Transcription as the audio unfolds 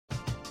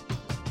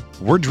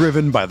We're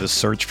driven by the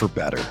search for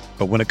better.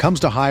 But when it comes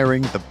to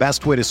hiring, the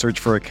best way to search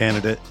for a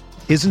candidate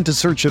isn't to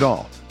search at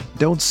all.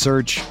 Don't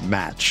search,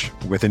 match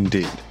with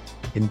Indeed.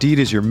 Indeed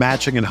is your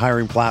matching and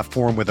hiring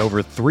platform with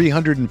over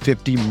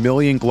 350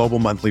 million global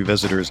monthly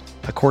visitors,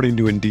 according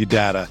to Indeed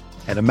data,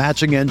 and a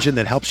matching engine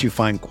that helps you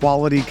find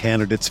quality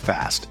candidates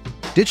fast.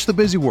 Ditch the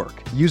busy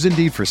work. Use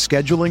Indeed for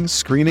scheduling,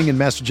 screening, and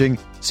messaging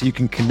so you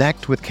can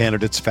connect with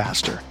candidates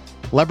faster.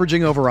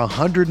 Leveraging over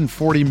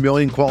 140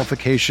 million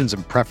qualifications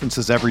and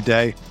preferences every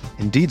day,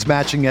 Indeed's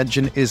matching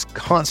engine is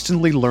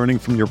constantly learning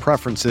from your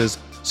preferences,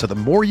 so the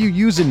more you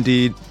use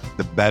Indeed,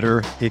 the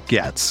better it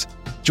gets.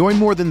 Join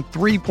more than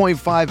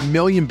 3.5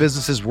 million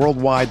businesses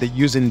worldwide that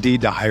use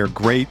Indeed to hire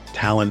great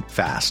talent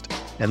fast.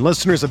 And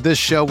listeners of this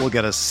show will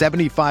get a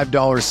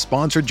 $75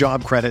 sponsored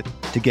job credit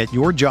to get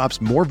your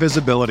jobs more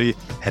visibility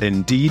at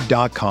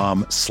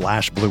Indeed.com/Blue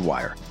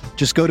Wire.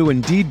 Just go to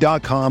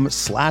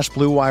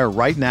Indeed.com/Blue Wire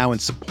right now and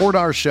support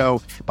our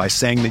show by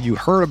saying that you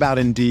heard about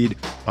Indeed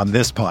on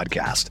this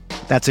podcast.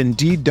 That's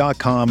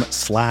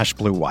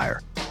Indeed.com/Blue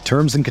Wire.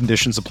 Terms and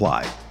conditions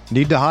apply.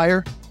 Need to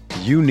hire?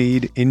 You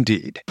need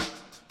Indeed.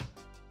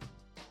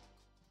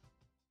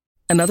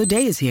 Another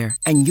day is here,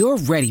 and you're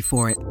ready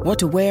for it. What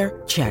to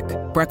wear? Check.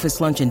 Breakfast,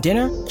 lunch, and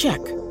dinner?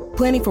 Check.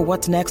 Planning for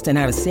what's next and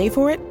how to save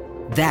for it?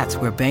 That's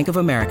where Bank of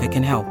America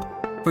can help.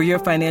 For your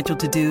financial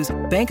to-dos,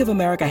 Bank of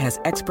America has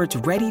experts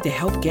ready to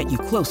help get you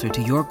closer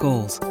to your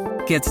goals.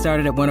 Get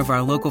started at one of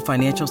our local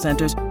financial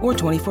centers or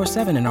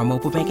 24/7 in our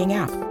mobile banking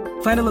app.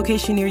 Find a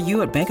location near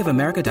you at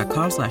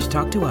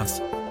bankofamerica.com/talktous.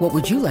 What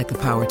would you like the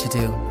power to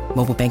do?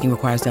 Mobile banking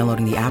requires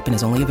downloading the app and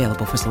is only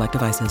available for select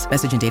devices.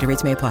 Message and data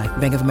rates may apply.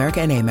 Bank of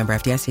America NA, member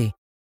FDIC.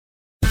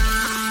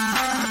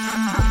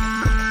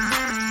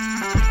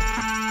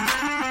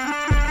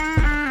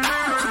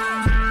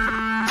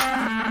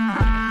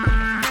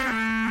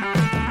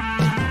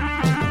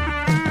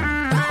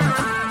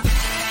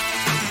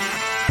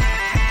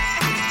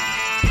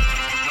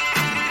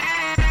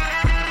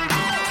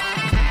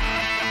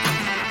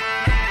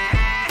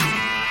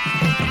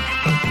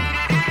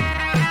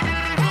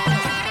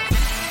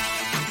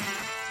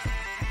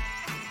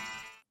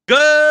 Good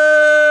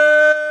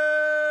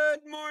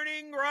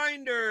morning,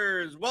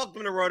 Grinders.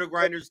 Welcome to Roto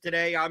Grinders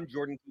today. I'm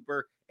Jordan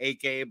Cooper,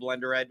 a.k.a.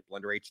 Blenderhead,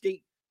 Blender HD.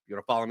 If you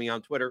want to follow me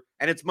on Twitter.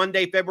 And it's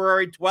Monday,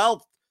 February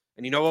 12th.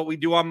 And you know what we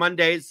do on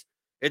Mondays?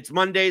 It's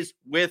Mondays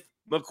with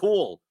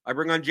McCool. I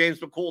bring on James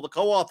McCool, the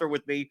co-author,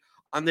 with me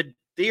on the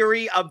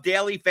Theory of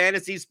Daily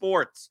Fantasy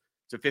Sports.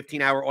 It's a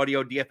 15-hour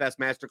audio DFS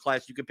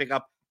masterclass you can pick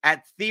up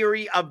at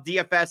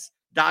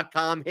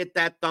theoryofdfs.com. Hit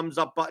that thumbs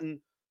up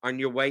button on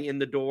your way in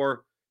the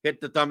door. Hit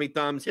the thummy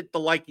thumbs, hit the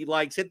likey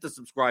likes, hit the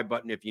subscribe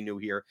button if you're new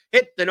here.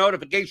 Hit the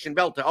notification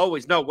bell to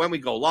always know when we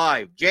go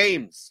live.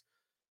 James,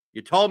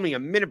 you told me a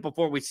minute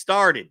before we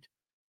started.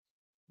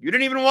 You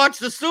didn't even watch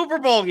the Super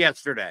Bowl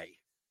yesterday.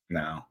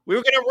 No. We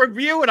were going to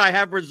review it. I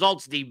have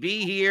results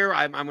DB here.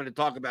 I'm going to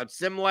talk about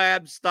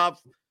SimLab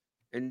stuff.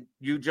 And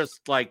you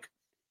just like,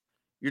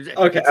 it's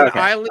an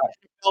highly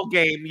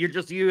game.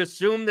 You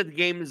assume that the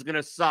game is going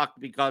to suck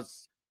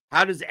because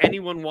how does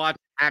anyone watch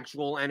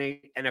actual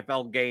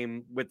NFL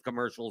game with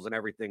commercials and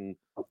everything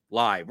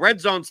live?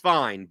 Red Zone's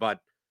fine, but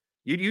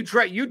you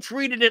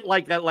treated it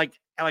like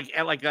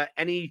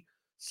any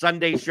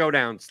Sunday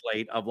showdown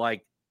slate of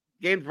like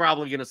game's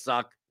probably gonna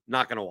suck,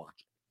 not gonna watch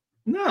it.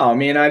 No, I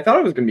mean I thought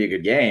it was gonna be a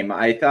good game.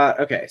 I thought,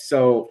 okay,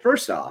 so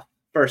first off,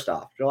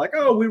 you're like,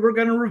 oh, we were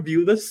gonna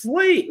review the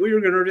slate. We were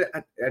gonna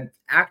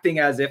acting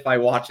as if I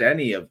watch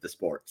any of the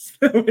sports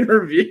we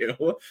review.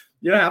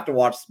 You don't have to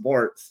watch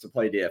sports to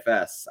play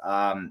DFS.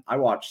 I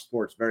watch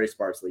sports very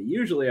sparsely.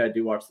 Usually I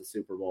do watch the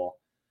Super Bowl.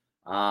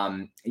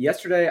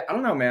 Yesterday, I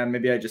don't know, man.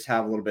 Maybe I just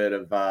have a little bit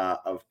of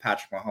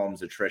Patrick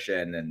Mahomes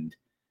attrition, and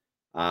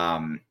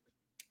I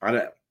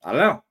don't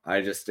know.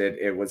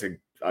 It was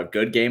a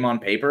good game on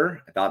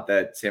paper. I thought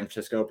that San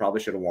Francisco probably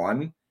should have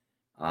won.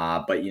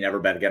 But you never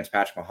bet against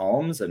Patrick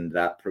Mahomes, and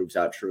that proves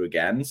out true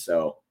again.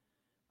 So,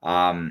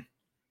 I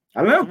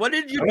don't know. What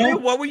did you do?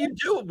 What were you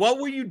doing? What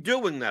were you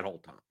doing that whole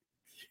time?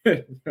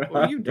 What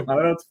were you doing? I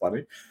don't know. It's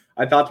funny.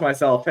 I thought to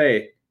myself,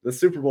 hey, the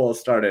Super Bowl has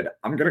started.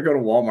 I'm going to go to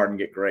Walmart and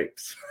get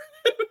grapes.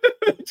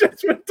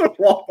 Just went to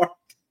Walmart.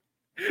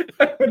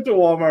 I went to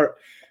Walmart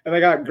and I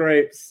got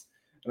grapes,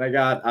 and I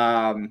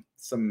got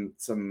some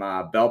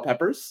bell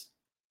peppers.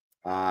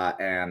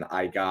 And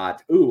I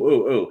got,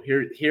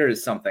 here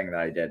is something that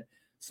I did.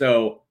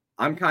 So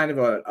I'm kind of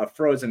a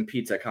frozen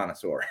pizza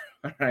connoisseur,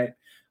 all right?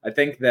 I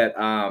think that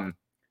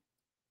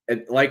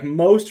like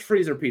most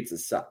freezer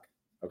pizzas suck,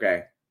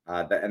 okay?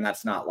 And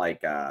that's not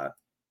like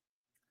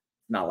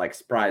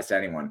surprise to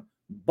anyone.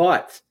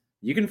 But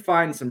you can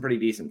find some pretty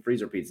decent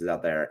freezer pizzas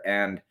out there.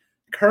 And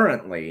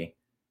currently,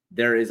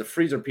 there is a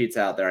freezer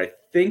pizza out there. I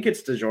think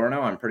it's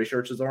DiGiorno. I'm pretty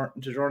sure it's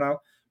DiGiorno,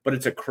 but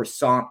it's a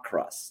croissant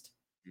crust.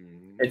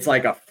 It's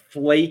like a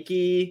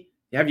flaky.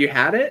 Have you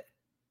had it?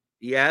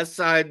 Yes,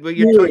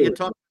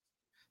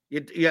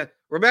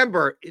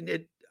 remember,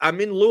 I'm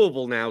in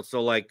Louisville now,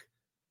 so like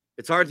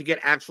it's hard to get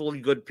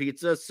actually good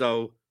pizza.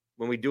 So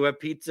when we do have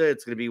pizza,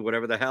 it's going to be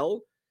whatever the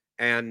hell.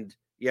 And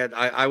Yeah,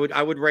 I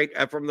would rate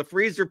from the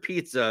freezer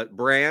pizza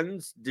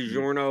brands.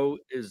 DiGiorno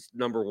is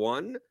number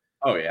one.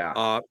 Oh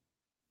yeah.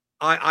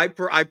 I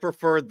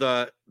prefer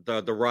the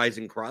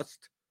rising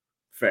crust.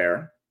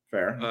 Fair.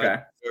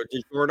 Okay.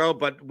 DiGiorno,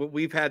 but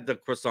we've had the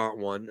croissant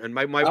one, and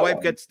my That wife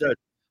one. gets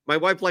my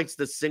wife likes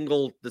the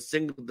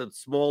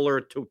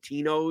smaller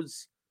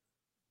Totino's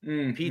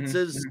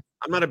pizzas.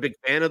 I'm not a big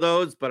fan of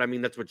those, but I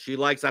mean that's what she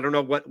likes. I don't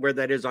know where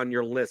that is on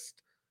your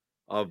list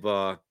of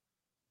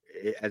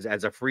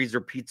as a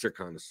freezer pizza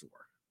connoisseur.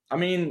 I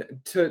mean,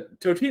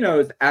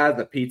 Totino's as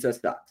a pizza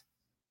sucks.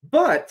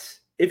 But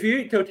if you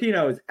eat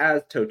Totino's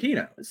as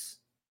Totino's,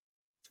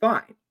 it's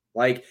fine.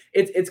 Like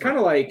it's kind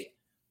of like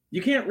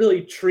you can't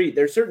really treat,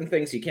 there's certain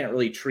things you can't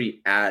really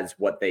treat as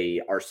what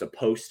they are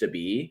supposed to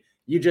be.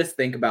 You just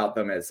think about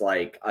them as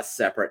like a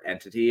separate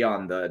entity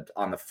on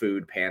the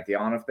food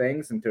pantheon of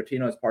things. And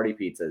Totino's party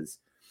pizzas,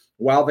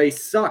 while they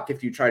suck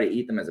if you try to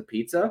eat them as a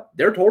pizza,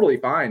 they're totally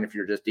fine if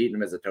you're just eating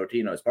them as a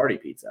Totino's party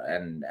pizza.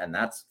 And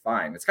that's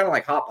fine. It's kind of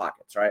like Hot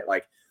Pockets, right?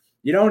 Like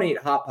you don't eat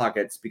Hot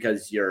Pockets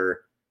because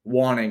you're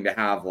wanting to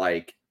have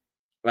like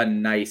a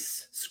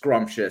nice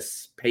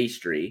scrumptious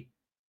pastry,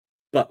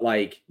 but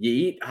like you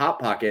eat Hot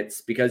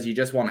Pockets because you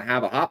just want to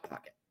have a Hot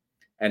Pocket.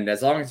 And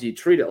as long as you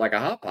treat it like a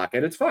Hot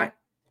Pocket, it's fine.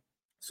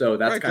 So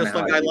that's kind of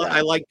like I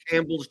like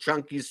Campbell's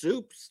chunky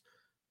soups.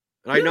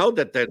 And I know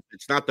that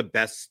it's not the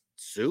best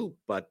soup,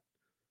 but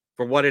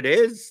for what it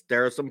is,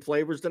 there are some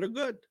flavors that are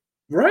good.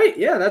 Right.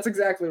 Yeah, that's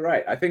exactly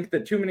right. I think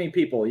that too many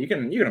people, you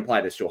can apply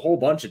this to a whole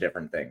bunch of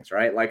different things,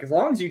 right? Like as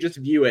long as you just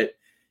view it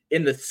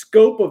in the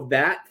scope of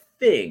that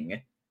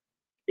thing,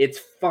 it's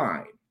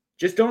fine.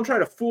 Just don't try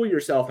to fool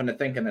yourself into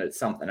thinking that it's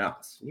something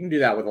else. You can do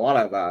that with a lot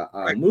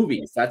of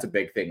movies. That's a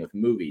big thing with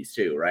movies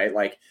too, right?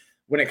 Like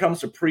when it comes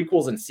to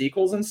prequels and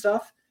sequels and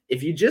stuff,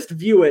 if you just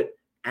view it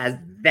as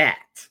that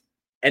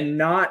and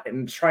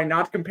try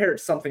not to compare it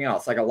to something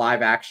else, like a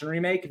live action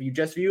remake, if you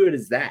just view it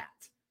as that,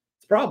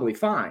 it's probably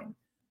fine.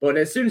 But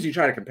as soon as you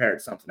try to compare it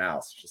to something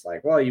else, it's just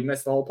like, well, you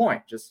missed the whole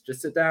point. Just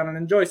sit down and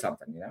enjoy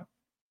something, you know?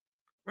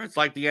 It's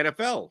like the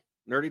NFL.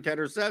 Nerdy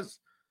Tedder says,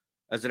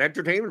 as an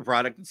entertainment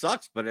product, it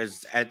sucks. But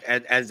as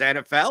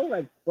NFL,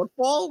 like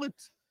football,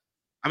 it's.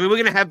 I mean, we're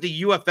going to have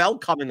the UFL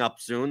coming up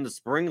soon, the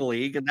spring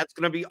league, and that's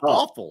going to be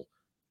awful.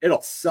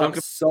 It'll suck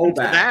so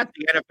bad.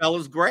 The NFL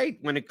is great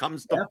when it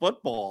comes to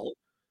football.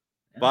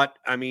 Yeah. But,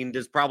 I mean,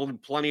 there's probably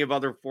plenty of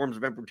other forms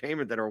of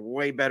entertainment that are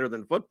way better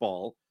than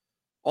football.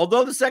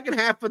 Although the second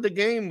half of the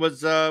game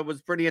was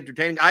pretty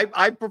entertaining.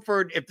 I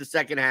preferred if the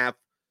second half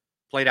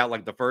played out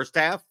like the first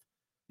half.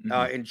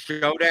 In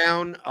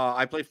Showdown,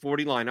 I played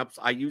 40 lineups.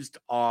 I used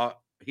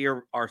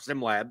here our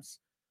sim labs.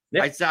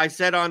 Yep. I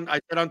said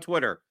on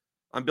Twitter,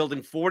 I'm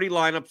building 40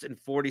 lineups in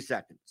 40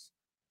 seconds.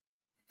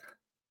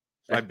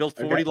 So I built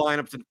 40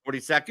 lineups in 40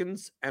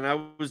 seconds, and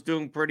I was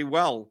doing pretty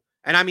well.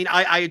 And I mean,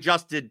 I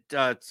adjusted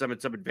some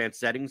advanced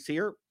settings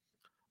here.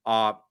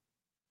 I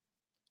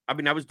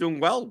mean, I was doing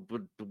well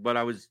with what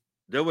I was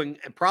doing.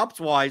 And props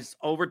wise,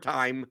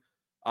 overtime,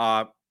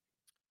 I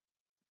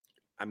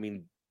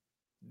mean,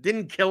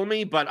 didn't kill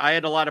me, but I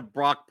had a lot of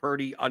Brock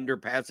Purdy under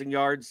passing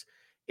yards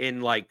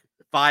in like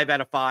 5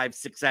 out of 5,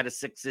 6 out of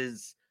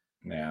 6s.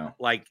 Yeah.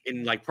 Like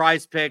in like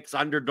prize picks,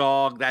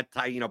 underdog, that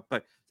type,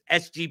 but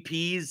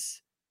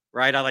SGPs,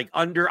 right? I like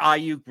under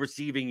Ayuk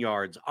receiving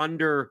yards,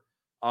 under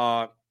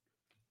Deebo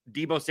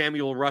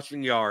Samuel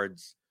rushing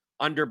yards,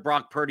 under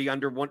Brock Purdy,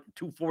 under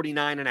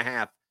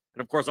 249.5.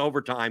 And of course,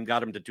 overtime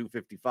got him to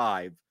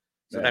 255.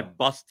 So that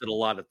busted a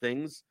lot of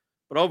things.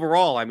 But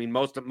overall, I mean,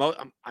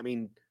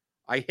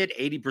 I hit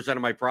 80%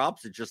 of my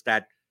props. It's just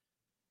that,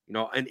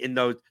 and in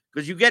those,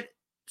 because you get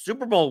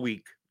Super Bowl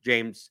week,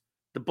 James,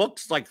 the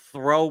books like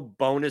throw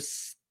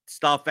bonus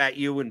stuff at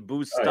you and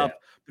boost stuff,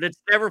 but it's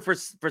never for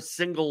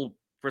single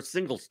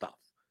stuff.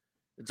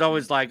 It's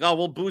always like, oh,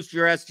 we'll boost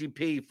your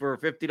SGP for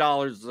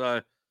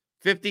 $50,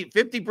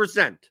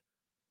 50%.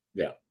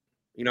 Yeah.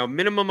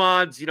 Minimum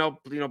odds,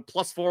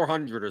 plus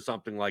 400 or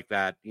something like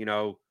that,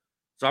 So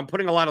I'm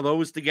putting a lot of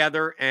those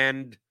together,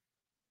 and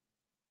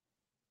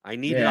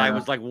I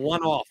was like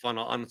one off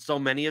on so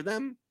many of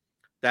them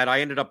that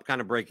I ended up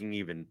kind of breaking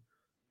even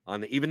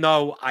even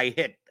though I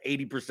hit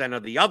 80%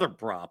 of the other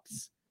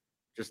props,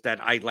 just that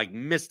I like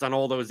missed on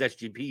all those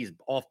SGPs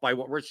off by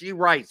what Rashee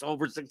Rice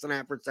over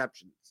 6.5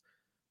 receptions.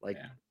 Like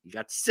you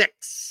got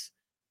 6.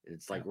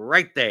 It's like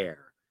right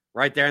there.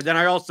 And then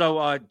I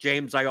also,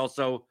 James,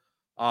 was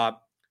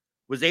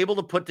able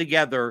to put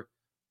together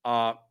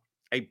a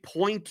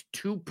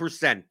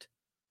 0.2%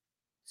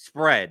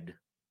 spread.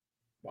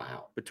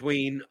 Wow.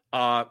 Between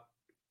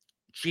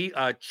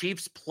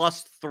Chiefs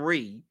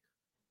 +3.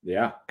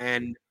 Yeah.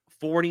 And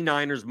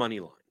 49ers money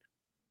line.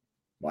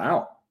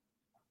 Wow.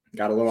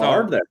 Got a little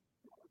hard there.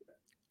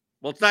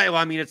 Well, it's not. Well,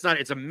 I mean, it's not.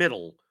 It's a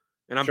middle,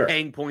 and I'm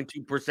paying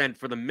 0.2%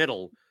 for the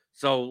middle.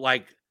 So,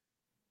 like,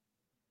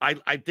 I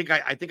think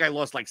I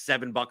lost like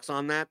 $7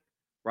 on that,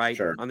 right?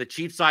 Sure. On the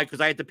Chiefs side,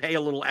 because I had to pay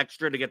a little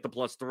extra to get the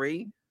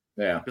 +3.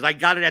 Yeah. Because I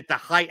got it at the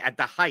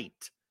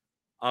height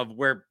of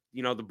where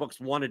the books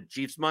wanted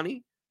Chiefs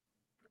money.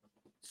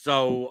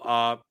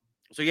 So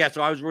So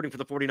I was rooting for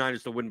the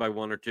 49ers to win by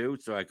 1 or 2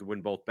 so I could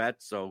win both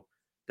bets. So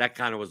that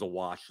kind of was a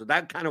wash. So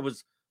that kind of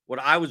was what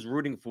I was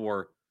rooting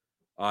for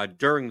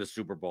during the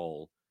Super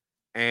Bowl.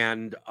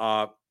 And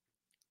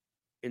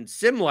in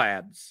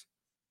SimLabs,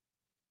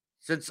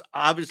 since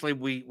obviously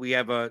we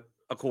have a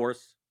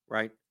course,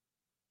 right?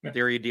 Yeah.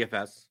 Theory of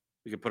DFS.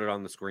 We can put it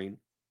on the screen,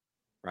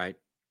 right?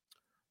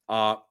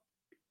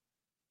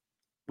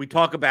 We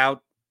talk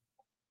about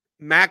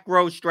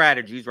macro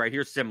strategies, right?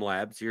 Here's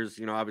SimLabs. Here's,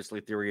 obviously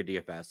Theory of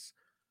DFS.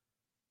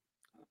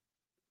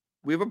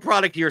 We have a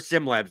product here,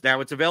 SimLabs.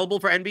 Now it's available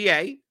for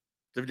NBA.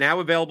 It's now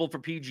available for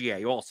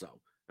PGA also.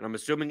 And I'm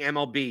assuming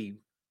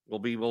MLB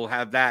will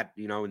have that,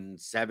 in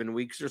 7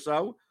 weeks or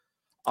so.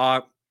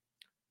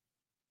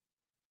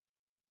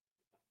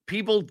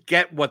 People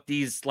get what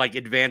these like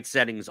advanced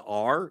settings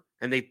are,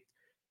 and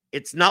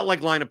it's not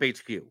like lineup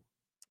HQ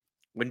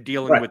when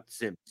dealing with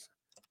Sims,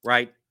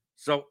 right?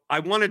 So I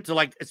wanted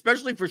to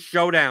especially for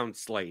showdown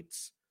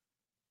slates,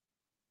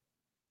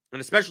 and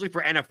especially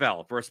for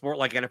NFL, for a sport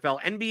like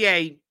NFL,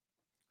 NBA,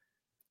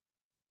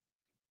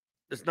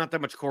 there's not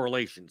that much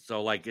correlation.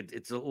 So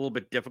it's a little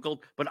bit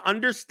difficult, but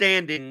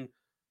understanding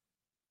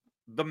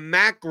the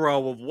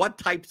macro of what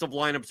types of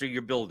lineups are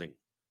you building.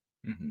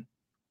 Mm-hmm.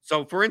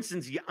 So for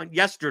instance,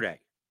 yesterday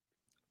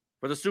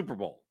for the Super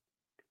Bowl,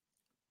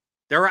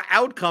 there are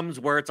outcomes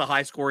where it's a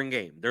high scoring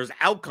game. There's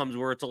outcomes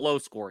where it's a low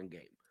scoring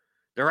game.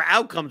 There are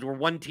outcomes where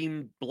one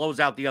team blows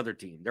out the other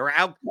team.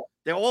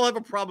 They all have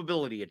a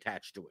probability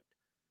attached to it.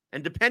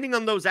 And depending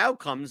on those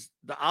outcomes,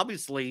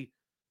 obviously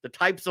the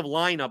types of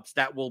lineups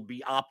that will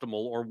be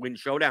optimal or win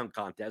showdown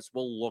contests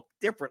will look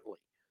differently.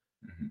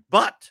 Mm-hmm.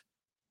 But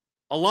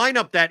a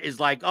lineup that is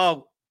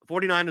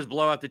 49ers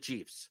blow out the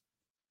Chiefs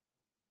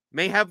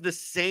may have the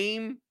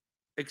same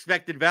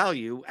expected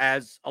value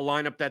as a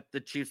lineup that the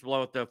Chiefs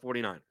blow out the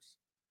 49ers.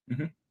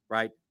 Mm-hmm.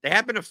 Right? They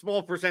happen a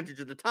small percentage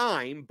of the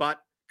time, but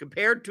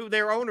compared to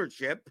their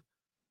ownership,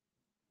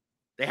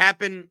 they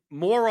happen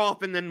more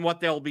often than what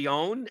they'll be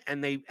owned,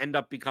 and they end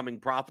up becoming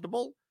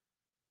profitable.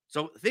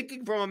 So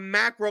thinking from a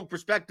macro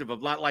perspective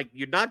of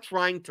you're not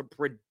trying to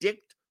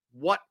predict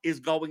what is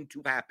going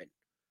to happen,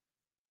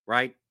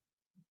 right?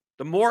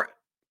 The more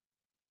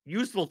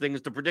useful thing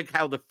is to predict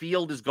how the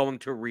field is going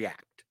to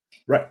react.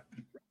 Right.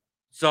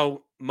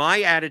 So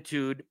my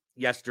attitude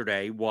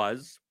yesterday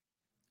was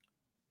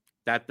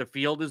that the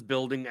field is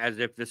building as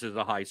if this is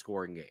a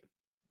high-scoring game.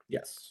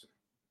 Yes.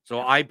 So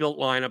I built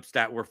lineups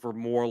that were for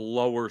more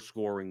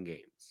lower-scoring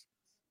games.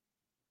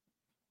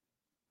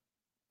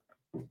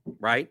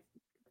 Right?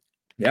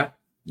 Yeah.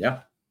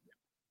 Yeah.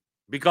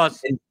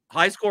 Because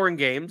high-scoring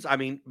games, I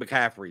mean,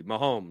 McCaffrey,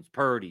 Mahomes,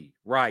 Purdy,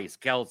 Rice,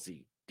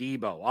 Kelsey,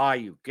 Debo,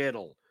 Ayuk,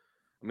 Kittle.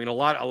 I mean, a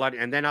lot.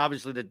 And then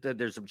obviously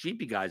there's some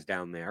cheapy guys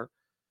down there.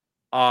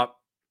 But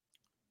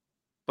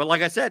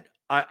like I said,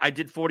 I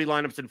did 40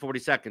 lineups in 40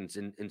 seconds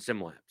in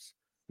SimLabs.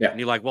 Yeah. And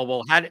you're like,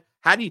 well,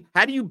 how do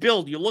you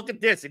build? You look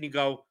at this and you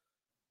go,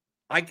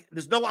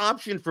 there's no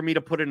option for me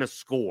to put in a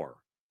score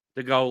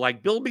to go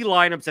build me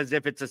lineups as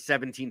if it's a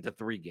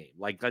 17-3 game.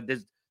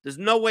 There's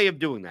no way of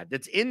doing that.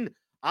 That's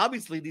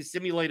obviously these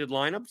simulated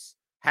lineups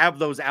have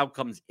those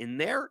outcomes in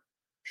there.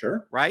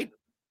 Sure. Right?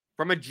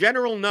 From a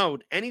general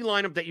note, any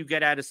lineup that you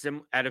get out of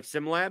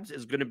SimLabs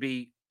is going to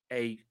be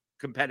a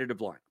competitive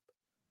lineup.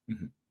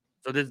 Mm-hmm.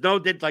 So there's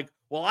no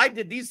I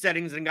did these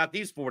settings and got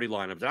these 40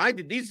 lineups, and I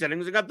did these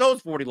settings and got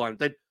those 40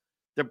 lineups.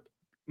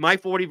 My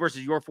 40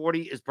 versus your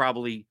 40 is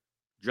probably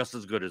just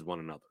as good as one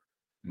another.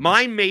 Mm-hmm.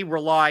 Mine may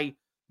rely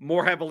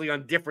more heavily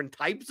on different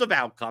types of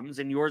outcomes,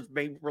 and yours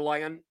may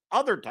rely on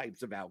other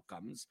types of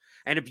outcomes.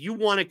 And if you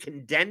want to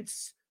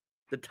condense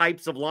the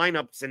types of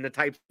lineups and the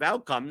types of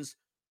outcomes,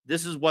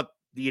 this is what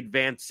the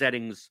advanced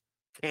settings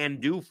can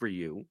do for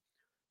you.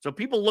 So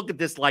people look at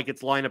this like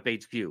it's lineup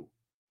HQ,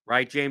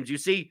 right, James? You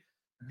see,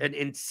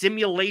 in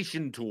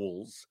simulation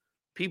tools,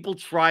 people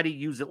try to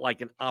use it like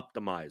an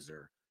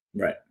optimizer,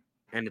 right?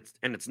 And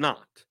it's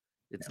not.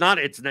 It's not.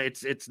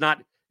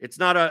 It's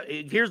not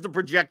a. Here's the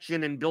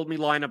projection and build me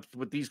lineups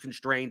with these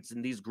constraints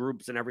and these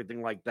groups and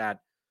everything like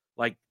that.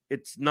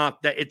 It's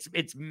not that.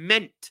 It's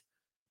meant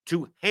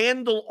to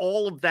handle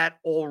all of that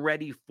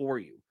already for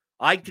you.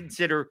 I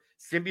consider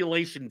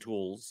simulation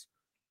tools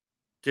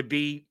to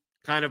be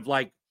kind of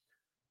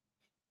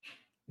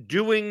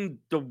doing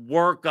the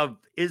work of,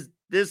 is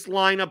this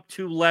lineup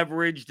too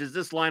leveraged? Is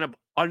this lineup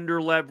under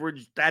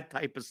leveraged? That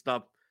type of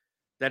stuff,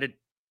 that it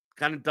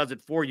kind of does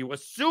it for you,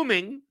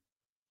 assuming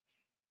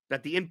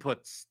that the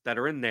inputs that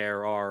are in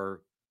there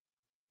are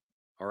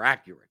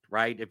accurate,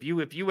 right? If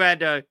you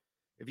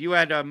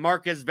had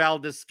Marquez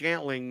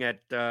Valdez-Scantling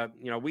at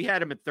we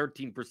had him at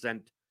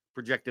 13%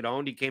 projected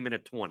owned, he came in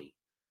at 20.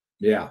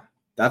 Yeah,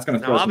 that's going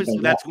to now obviously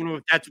that's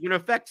going to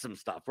affect some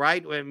stuff,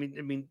 right? I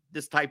mean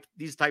these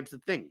types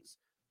of things.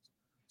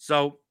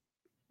 So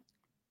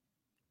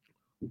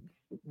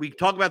we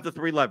talk about the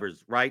three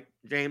levers, right,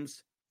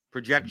 James?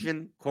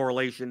 Projection,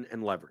 correlation,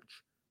 and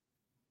leverage.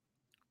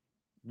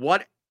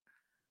 What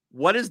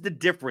is the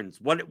difference?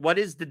 What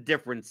is the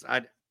difference? I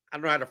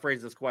don't know how to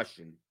phrase this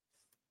question.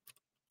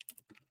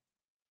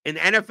 in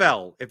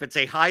NFL, if it's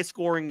a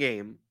high-scoring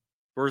game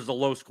versus a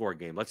low-scoring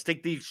game, let's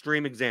take the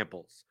extreme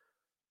examples.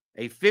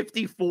 A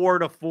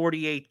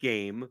 54-48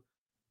 game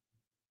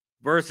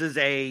versus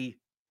a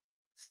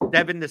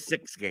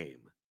 7-6 game.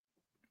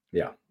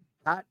 Yeah.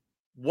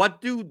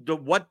 What do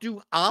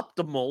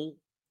optimal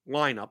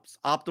lineups,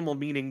 optimal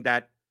meaning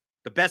that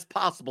the best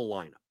possible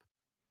lineup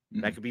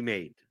that could be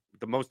made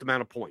with the most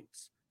amount of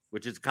points,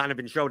 which is kind of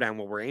in Showdown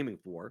what we're aiming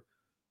for.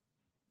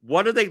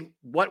 What are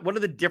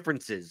the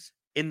differences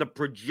in the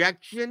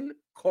projection,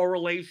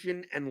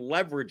 correlation, and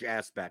leverage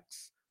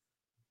aspects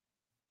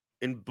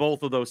in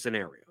both of those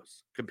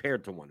scenarios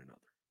compared to one another?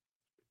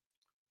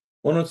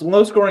 When it's a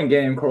low-scoring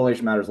game,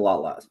 correlation matters a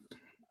lot less.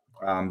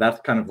 That's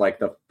kind of like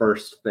the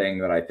first thing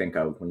that I think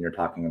of when you're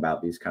talking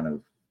about these kind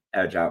of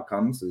edge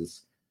outcomes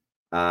is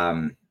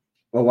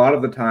a lot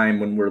of the time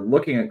when we're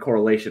looking at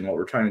correlation, what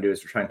we're trying to do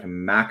is we're trying to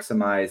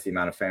maximize the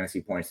amount of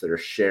fantasy points that are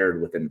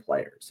shared within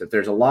players. If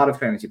there's a lot of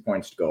fantasy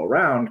points to go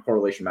around,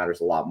 correlation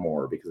matters a lot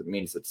more because it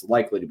means it's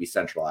likely to be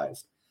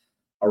centralized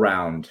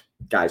around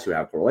guys who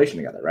have correlation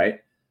together, right?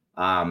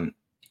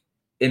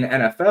 In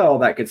NFL,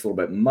 that gets a little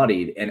bit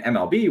muddied. In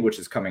MLB, which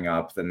is coming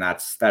up, then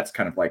that's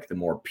kind of like the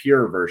more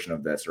pure version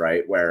of this,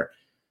 right? Where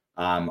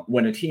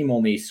when a team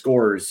only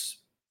scores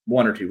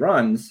 1 or 2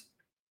 runs,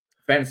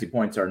 fantasy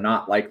points are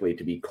not likely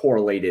to be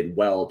correlated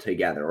well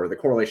together, or the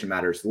correlation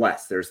matters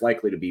less. There's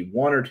likely to be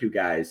 1 or 2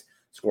 guys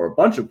score a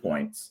bunch of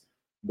points,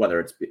 whether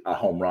it's a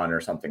home run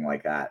or something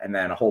like that, and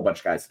then a whole bunch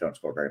of guys that don't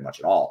score very much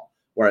at all.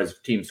 Whereas if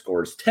a team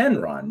scores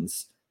 10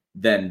 runs,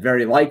 then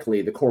very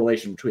likely the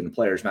correlation between the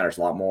players matters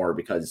a lot more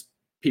because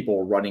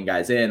people running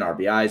guys in,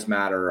 RBIs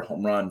matter,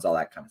 home runs, all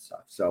that kind of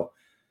stuff. So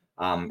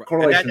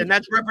correlation, and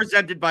that's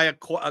represented by a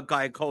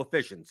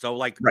coefficient. So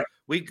like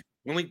when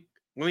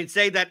we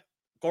say that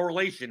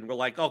correlation, we're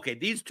like, okay,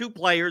 these 2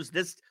 players,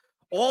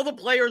 all the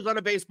players on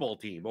a baseball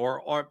team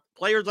or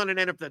players on an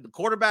NFL, the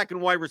quarterback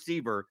and wide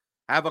receiver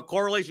have a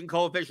correlation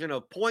coefficient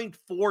of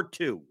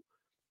 0.42,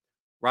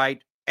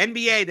 right?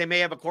 NBA, they may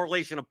have a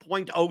correlation of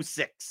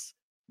 0.06,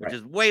 which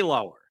is way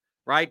lower,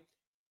 right?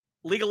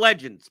 League of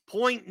Legends,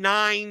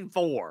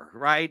 0.94,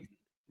 right?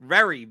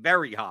 Very,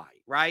 very high,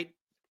 right?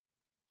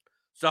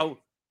 So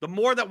the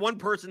more that one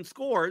person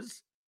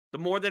scores, the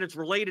more that it's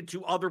related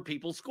to other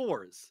people's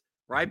scores,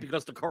 right?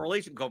 Because the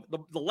correlation,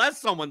 the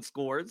less someone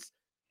scores,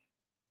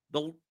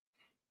 the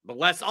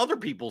less other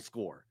people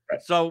score.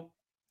 Right. So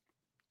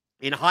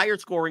in higher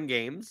scoring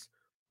games,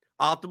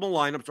 optimal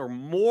lineups are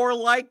more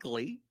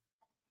likely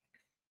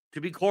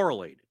to be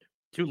correlated,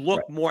 to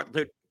look more,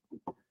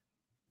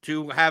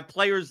 to have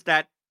players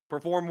that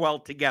perform well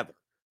together.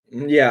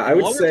 Yeah, I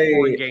would say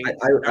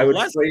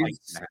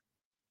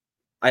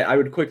I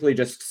would quickly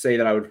just say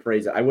that I would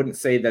phrase it. I wouldn't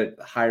say that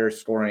higher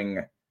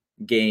scoring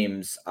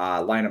games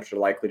lineups are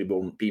likely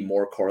to be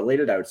more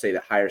correlated. I would say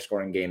that higher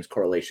scoring games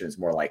correlation is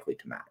more likely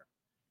to matter.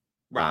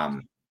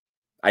 Right.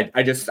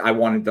 I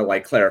wanted to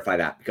like clarify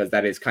that because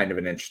that is kind of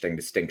an interesting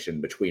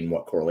distinction between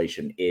what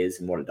correlation is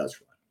and what it does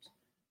for lineups.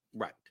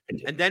 Right.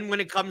 And then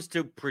when it comes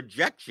to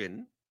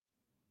projection,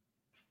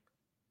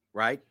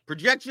 right?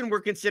 Projection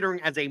we're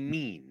considering as a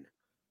mean,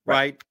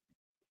 right?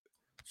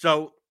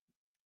 So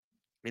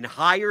in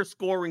higher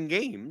scoring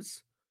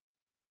games,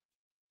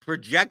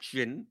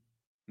 projection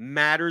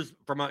matters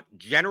from a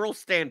general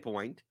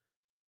standpoint.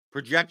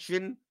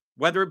 Projection,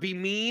 whether it be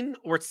mean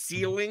or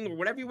ceiling or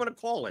whatever you want to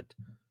call it,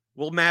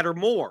 will matter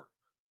more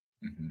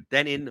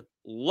than in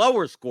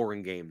lower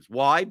scoring games.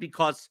 Why?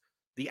 Because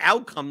the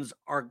outcomes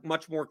are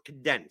much more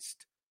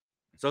condensed.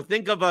 So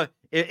think of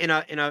in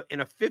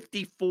a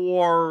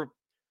 54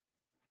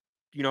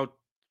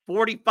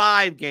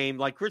 45 game,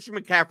 like Christian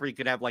McCaffrey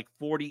could have like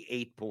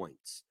 48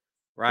 points,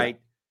 right?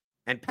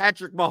 Yeah. And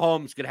Patrick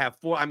Mahomes could have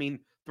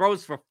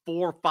throws for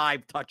 4 or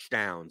 5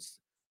 touchdowns,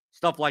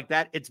 stuff like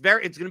that. It's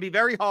going to be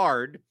very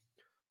hard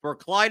for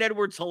Clyde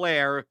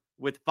Edwards-Helaire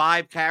with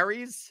 5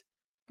 carries,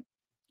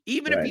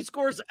 even if he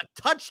scores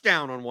a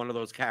touchdown on one of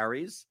those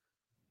carries,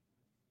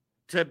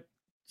 to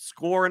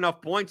score enough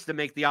points to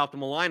make the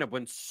optimal lineup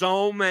when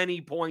so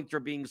many points are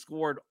being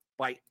scored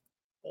by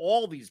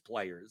all these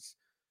players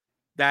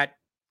that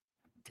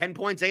 10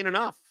 points ain't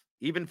enough,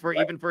 even for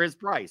his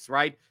price,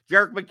 right?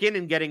 Jerick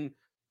McKinnon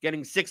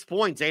getting 6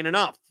 points ain't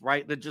enough,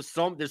 right? There's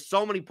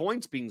so many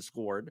points being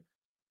scored.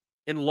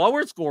 In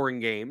lower scoring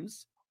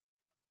games,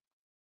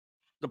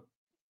 the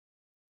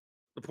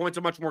points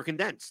are much more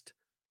condensed,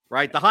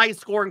 right? The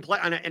highest scoring play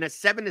in a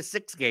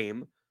 7-6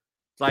 game,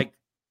 it's like,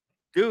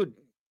 dude,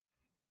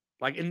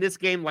 like in this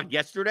game, like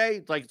yesterday,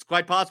 it's like it's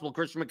quite possible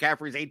Christian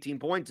McCaffrey's 18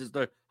 points is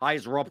the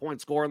highest raw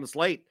point score on the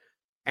slate.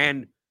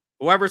 And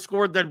whoever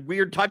scored that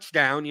weird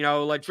touchdown,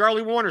 like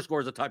Charlie Warner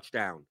scores a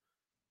touchdown.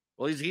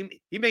 Well, he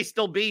may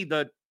still be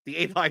the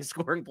 8th highest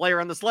scoring player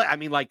on the slate. I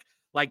mean,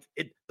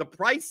 the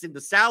pricing,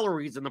 the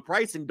salaries and the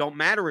pricing don't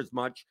matter as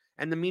much,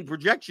 and the mean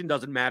projection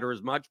doesn't matter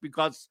as much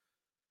because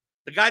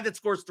the guy that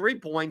scores 3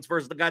 points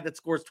versus the guy that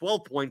scores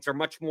 12 points are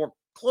much more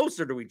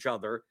closer to each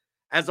other,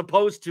 as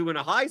opposed to in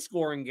a high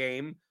scoring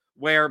game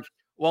where,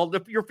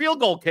 your field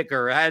goal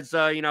kicker has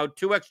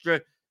 2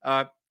 extra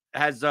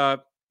has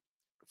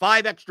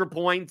 5 extra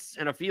points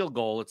and a field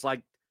goal. It's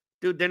like,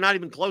 dude, they're not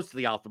even close to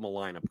the optimal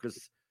lineup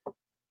because,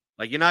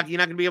 like, you're not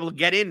going to be able to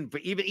get in for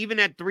even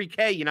at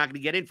 3K. You're not going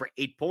to get in for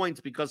 8 points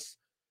because,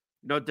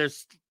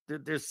 there's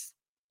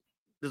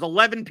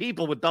 11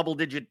 people with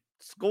double-digit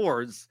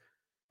scores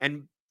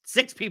and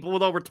 6 people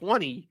with over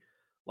 20.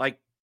 Like,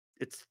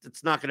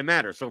 it's not going to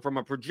matter. So from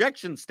a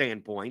projection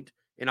standpoint,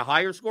 in a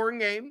higher scoring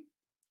game,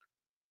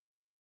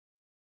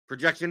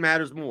 projection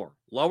matters more.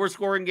 Lower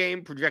scoring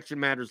game, projection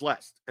matters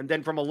less. And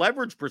then from a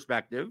leverage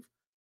perspective,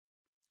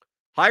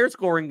 higher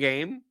scoring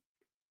game,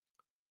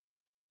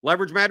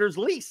 leverage matters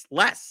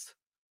less.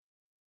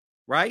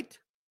 Right?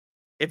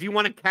 If you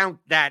want to count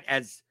that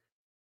as,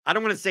 I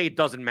don't want to say it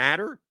doesn't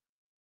matter,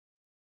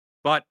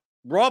 but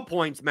raw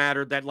points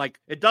matter. That, like,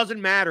 it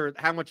doesn't matter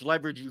how much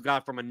leverage you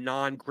got from a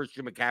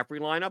non-Christian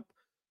McCaffrey lineup.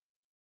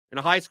 In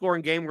a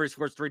high-scoring game where he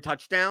scores 3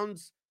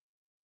 touchdowns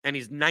and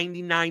he's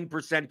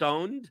 99%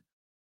 owned,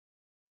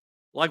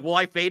 like, well,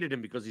 I faded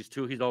him because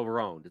he's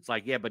over-owned. It's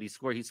like, yeah, but he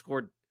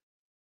scored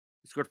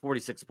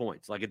 46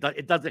 points. Like,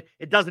 it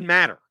doesn't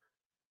matter,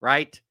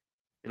 right?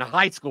 In a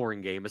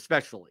high-scoring game,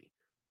 especially.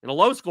 In a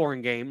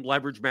low-scoring game,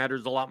 leverage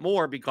matters a lot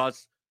more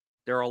because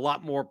there's a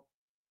lot more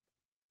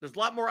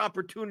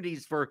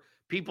opportunities for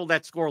people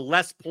that score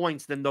less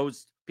points than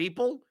those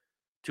people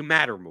to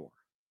matter more.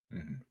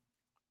 Mm-hmm.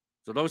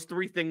 So those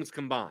 3 things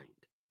combined.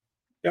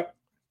 Yep.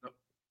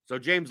 So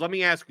James, let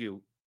me ask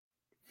you,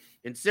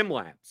 in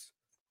SimLabs,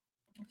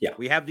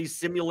 we have these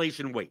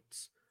simulation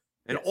weights.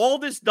 And all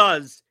this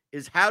does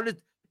is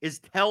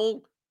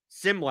tell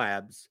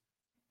SimLabs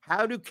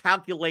how to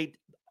calculate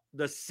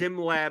the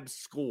SimLabs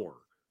score.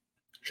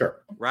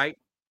 Sure. Right?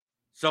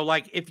 So,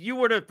 like, if you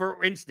were to,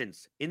 for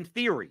instance, in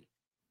theory,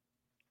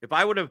 if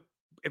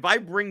I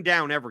bring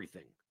down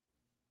everything,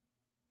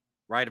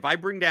 right? If I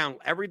bring down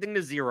everything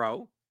to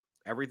zero,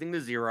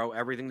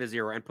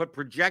 and put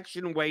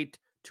projection weight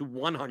to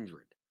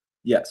 100.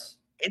 Yes.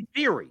 In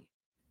theory,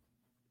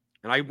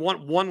 and I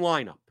want one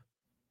lineup.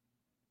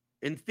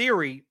 In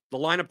theory, the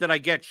lineup that I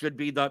get should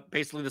be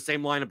basically the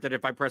same lineup that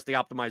if I press the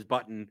optimize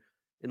button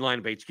in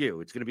lineup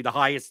HQ, it's going to be the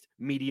highest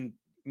mean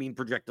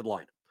projected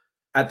lineup.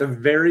 At the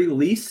very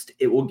least,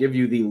 it will give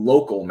you the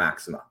local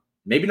maxima.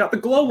 Maybe not the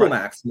global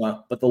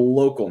maxima, but the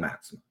local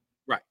maxima.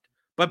 Right.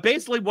 But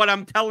basically what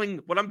I'm telling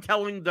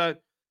the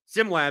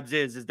SimLabs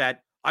is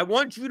that I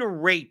want you to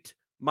rate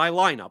my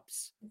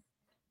lineups,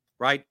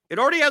 right? It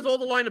already has all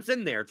the lineups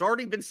in there. It's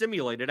already been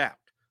simulated out.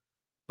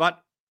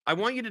 But I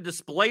want you to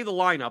display the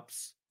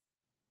lineups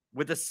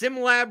with a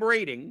SimLab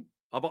rating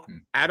of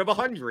out of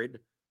 100,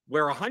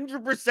 where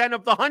 100%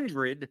 of the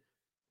 100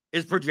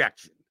 is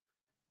projection.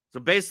 So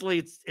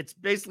basically, it's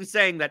basically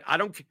saying that I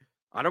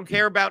don't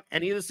care about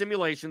any of the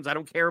simulations. I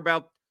don't care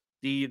about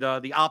the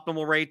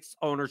optimal rates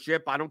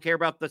ownership. I don't care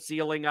about the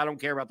ceiling. I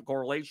don't care about the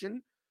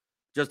correlation.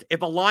 Just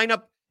if a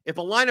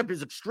lineup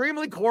is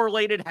extremely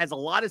correlated, has a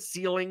lot of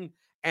ceiling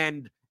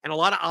and a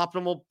lot of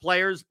optimal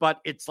players, but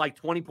it's like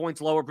 20 points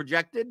lower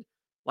projected,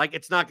 like,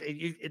 it's not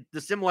the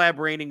SimLab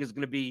rating is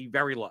going to be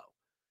very low.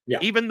 Yeah.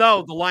 Even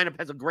though the lineup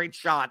has a great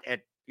shot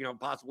at,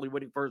 possibly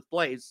winning first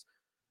place,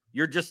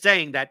 you're just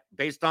saying that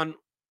based on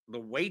the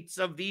weights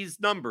of these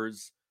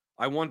numbers,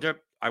 I want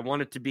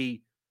it to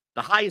be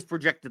the highest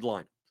projected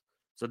lineup.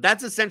 So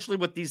that's essentially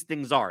what these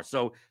things are.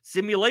 So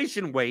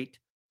simulation weight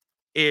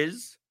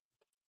is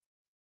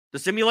the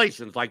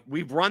simulations. Like,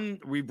 we've run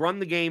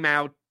the game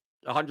out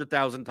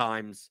 100,000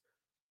 times.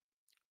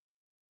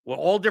 Well,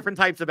 all different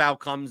types of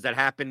outcomes that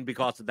happen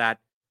because of that.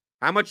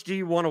 How much do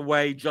you want to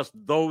weigh just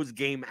those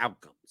game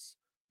outcomes?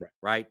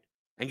 Right?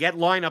 And get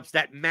lineups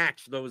that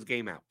match those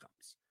game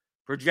outcomes.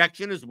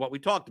 Projection is what we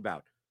talked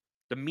about.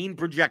 The mean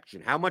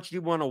projection. How much do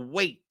you want to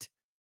weight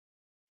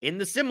in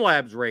the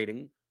SimLabs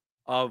rating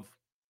of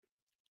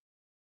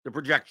the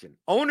projection?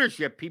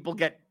 Ownership, people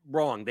get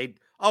wrong.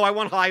 I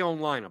want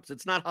high-owned lineups.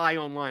 It's not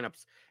high-owned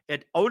lineups.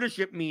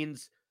 Ownership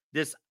means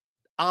this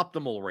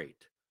optimal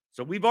rate.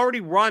 So we've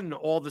already run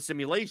all the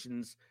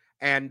simulations,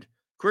 and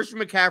Christian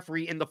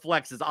McCaffrey in the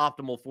flex is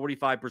optimal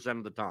 45%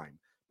 of the time.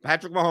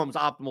 Patrick Mahomes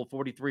optimal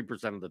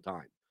 43% of the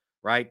time,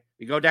 right?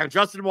 You go down,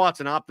 Justin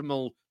Watson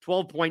optimal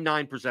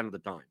 12.9% of the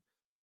time.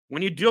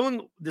 When you're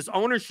doing this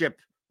ownership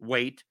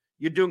weight,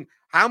 you're doing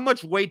how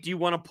much weight do you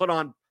want to put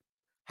on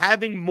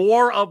having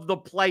more of the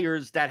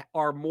players that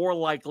are more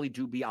likely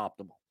to be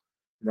optimal?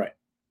 Right.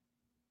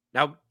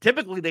 Now,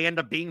 typically they end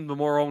up being the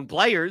more owned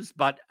players,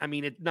 but I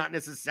mean, it's not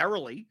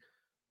necessarily.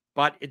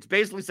 But it's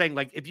basically saying,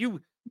 like, if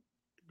you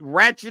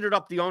ratcheted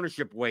up the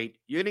ownership weight,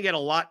 you're going to get a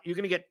lot. You're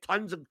going to get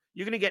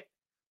you're going to get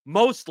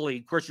mostly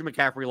Christian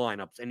McCaffrey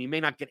lineups, and you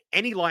may not get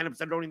any lineups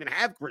that don't even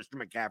have Christian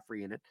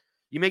McCaffrey in it.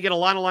 You may get a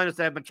lot of lineups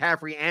that have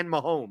McCaffrey and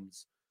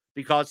Mahomes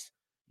because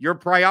you're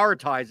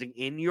prioritizing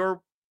in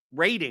your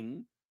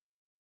rating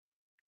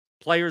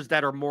players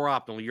that are more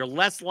optimal. You're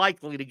less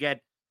likely to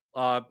get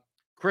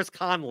Chris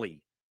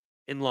Conley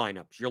in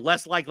lineups. You're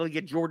less likely to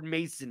get Jordan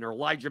Mason or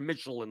Elijah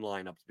Mitchell in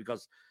lineups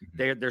because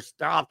they're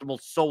optimal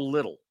so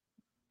little,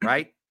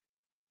 right?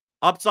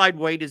 Upside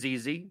weight is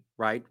easy,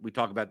 right? We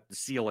talk about the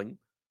ceiling,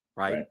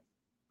 right?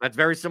 That's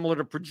very similar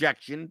to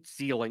projection,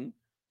 ceiling,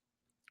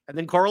 and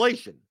then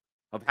correlation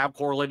of how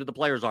correlated the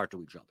players are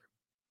to each other.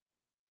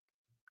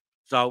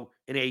 So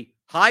in a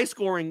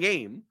high-scoring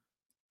game,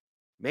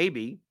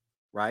 maybe,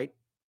 right?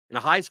 In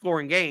a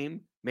high-scoring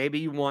game, maybe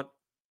you want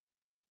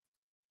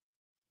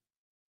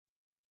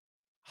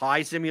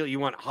you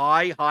want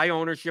high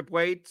ownership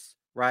weights,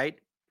 right?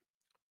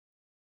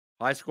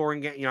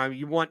 High-scoring game,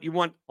 you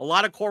want a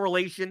lot of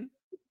correlation,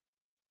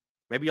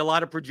 maybe a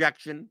lot of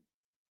projection,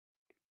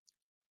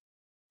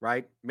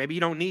 right? Maybe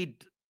you don't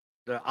need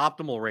the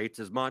optimal rates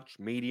as much,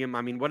 medium,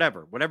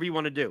 whatever you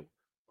want to do.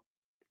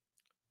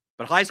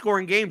 But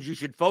high-scoring games, you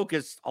should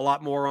focus a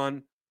lot more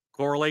on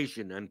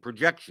correlation and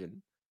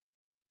projection,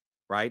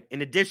 right?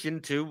 In addition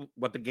to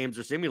what the games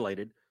are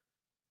simulated.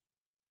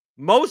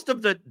 Most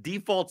of the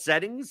default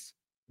settings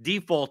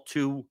default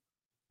to,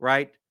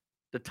 right,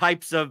 the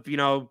types of,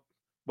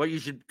 what you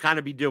should kind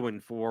of be doing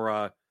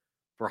for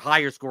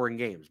higher scoring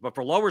games. But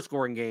for lower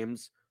scoring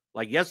games,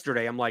 like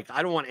yesterday, I'm like,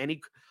 I don't want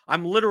any. I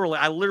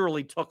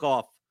literally took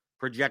off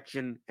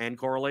projection and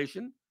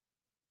correlation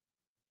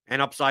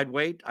and upside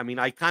weight.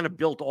 I kind of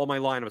built all my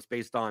lineups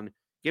based on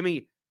give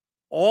me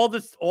all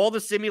the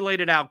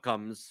simulated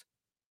outcomes,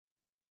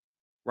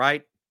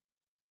 right,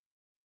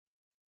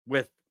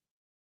 with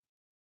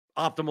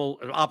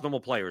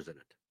optimal players in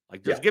it.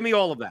 Like, just give me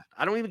all of that.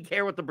 I don't even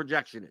care what the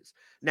projection is.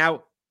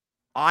 Now,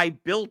 I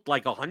built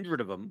like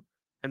 100 of them,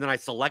 and then I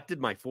selected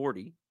my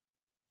 40,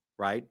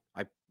 right?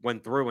 I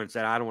went through and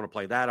said, I don't want to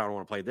play that. I don't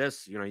want to play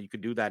this. You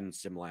could do that in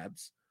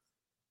SimLabs.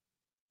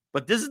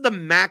 But this is the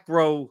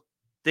macro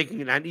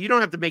thinking, and you don't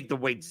have to make the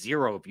weight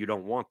 0 if you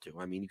don't want to.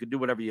 You could do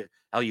whatever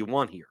hell you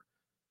want here.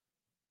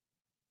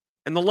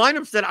 And the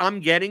lineups that I'm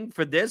getting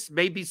for this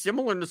may be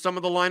similar to some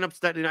of the lineups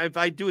that, if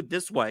I do it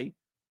this way,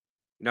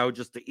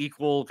 just the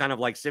equal kind of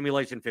like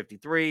simulation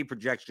 53,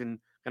 projection,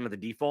 kind of the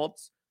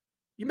defaults,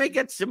 you may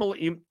get similar.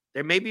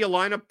 There may be a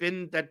lineup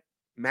in that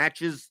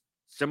matches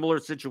similar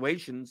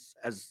situations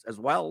as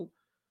well.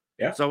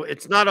 Yeah. So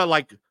it's not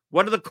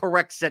what are the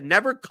correct set?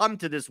 Never come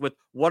to this with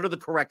what are the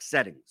correct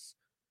settings.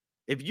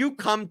 If you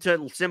come to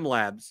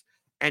SimLabs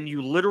and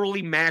you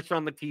literally mash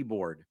on the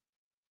keyboard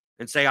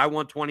and say, I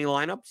want 20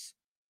 lineups,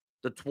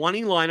 the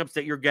 20 lineups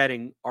that you're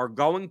getting are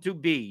going to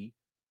be,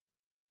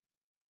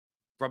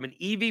 from an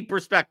EV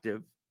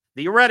perspective,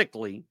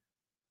 theoretically,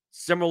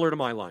 similar to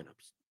my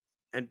lineups.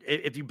 And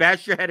if you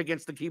bash your head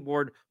against the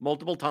keyboard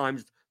multiple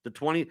times, the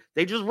 20,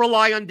 they just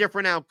rely on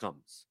different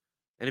outcomes.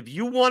 And if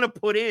you want to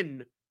put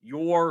in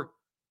your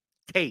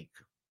take,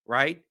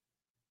 right,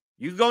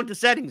 you go into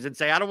settings and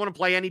say, I don't want to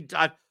play any,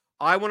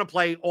 I want to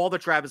play all the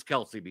Travis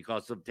Kelce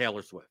because of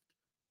Taylor Swift.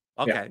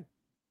 Okay. Yeah.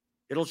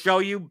 It'll show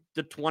you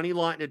the 20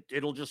 line.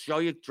 It'll just show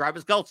you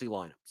Travis Kelce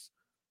lineups.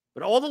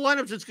 But all the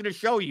lineups it's going to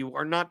show you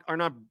are not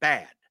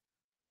bad,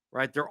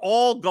 right? They're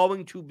all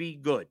going to be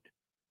good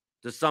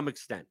to some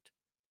extent.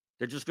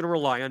 They're just going to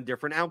rely on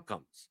different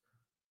outcomes.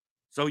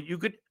 So you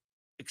could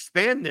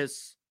expand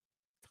this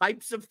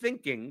types of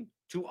thinking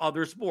to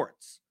other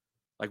sports.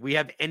 Like we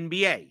have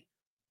NBA,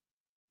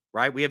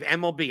 right? We have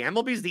MLB.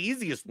 MLB is the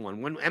easiest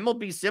one. When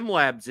MLB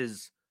SimLabs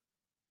is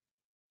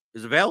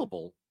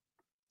available,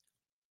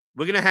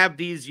 we're going to have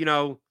these,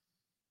 on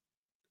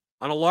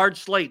a large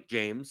slate,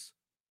 James.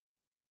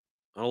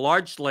 On a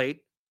large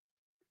slate,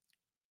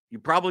 you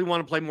probably want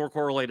to play more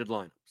correlated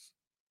lineups,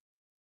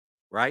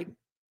 right?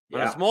 Yeah.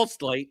 On a small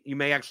slate, you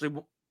may actually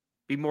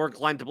be more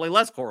inclined to play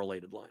less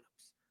correlated lineups,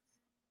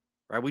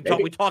 right?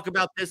 We talk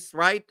about this,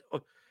 right?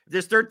 If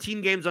there's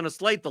 13 games on a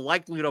slate, the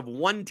likelihood of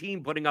one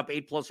team putting up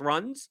 8+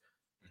 runs,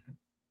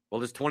 well,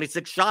 there's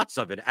 26 shots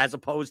of it, as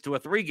opposed to a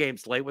 3-game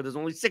slate where there's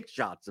only 6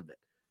 shots of it,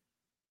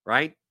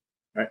 right?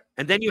 Right.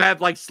 And then you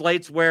have like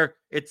slates where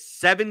it's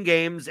 7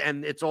 games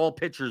and it's all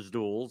pitchers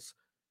duels.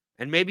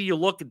 And maybe you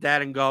look at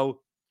that and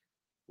go,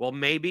 well,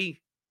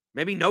 maybe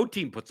no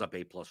team puts up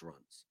 8+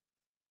 runs.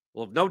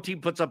 Well, if no team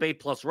puts up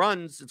 8+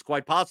 runs, it's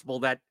quite possible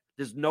that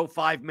there's no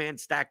 5-man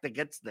stack that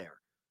gets there.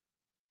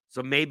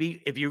 So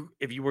maybe if you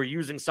were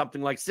using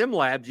something like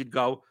SimLabs, you'd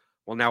go,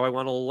 well, now I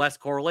want a little less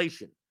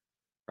correlation,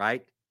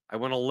 right? I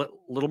want a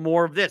little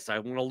more of this. I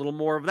want a little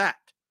more of that.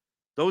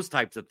 Those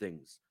types of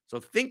things. So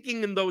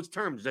thinking in those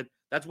terms,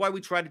 that's why we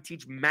try to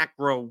teach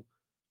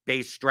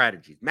macro-based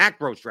strategies.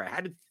 Macro strategy,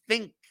 how to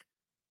think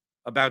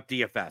about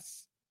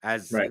DFS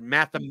as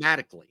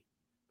mathematically.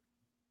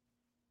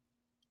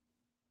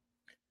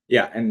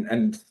 Yeah,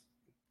 and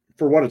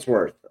for what it's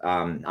worth,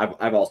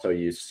 I've also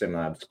used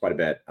SimLabs quite a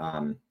bit,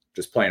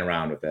 just playing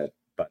around with it.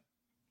 But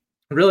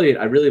I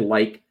really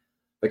like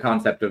the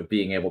concept of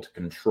being able to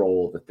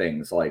control the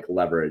things like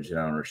leverage and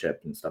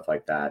ownership and stuff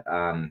like that.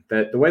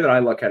 The way that I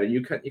look at it,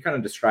 you kind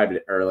of described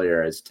it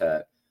earlier as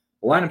to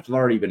the lineups have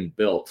already been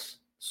built.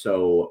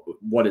 So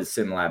what is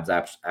SimLabs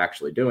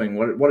actually doing?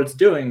 What it's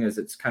doing is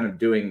it's kind of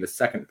doing the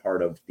second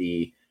part of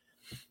the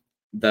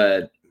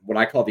what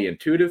I call the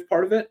intuitive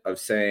part of it, of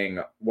saying,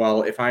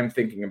 well, if I'm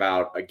thinking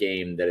about a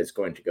game that is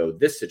going to go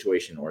this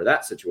situation or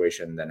that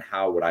situation, then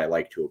how would I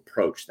like to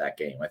approach that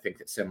game? I think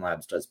that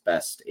SimLabs does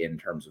best in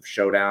terms of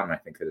showdown. I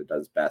think that it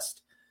does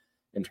best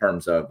in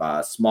terms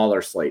of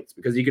smaller slates,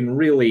 because you can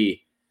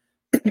really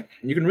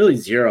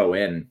zero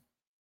in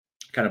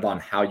kind of on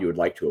how you would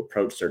like to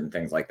approach certain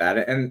things like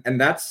that. And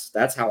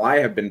that's how I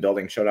have been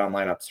building showdown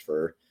lineups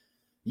for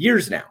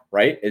years now,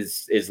 right?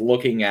 Is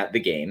looking at the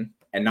game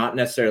and not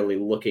necessarily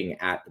looking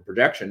at the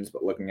projections,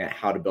 but looking at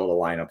how to build a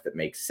lineup that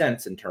makes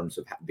sense in terms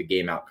of the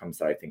game outcomes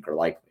that I think are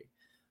likely.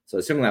 So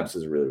SimLabs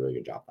does a really, really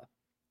good job of that.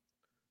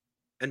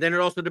 And then it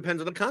also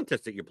depends on the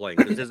contest that you're playing,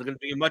 because there's going to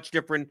be a much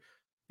different.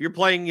 If you're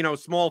playing,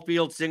 small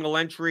field, single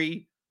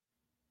entry,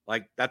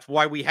 like that's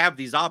why we have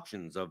these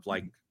options of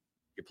like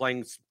you're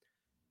playing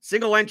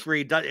single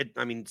entry.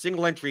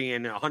 Single entry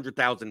in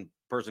 100,000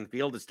 person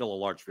field is still a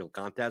large field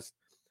contest.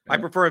 I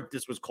prefer if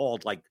this was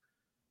called like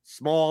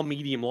small,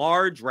 medium,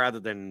 large rather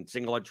than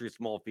single entry,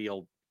 small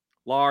field,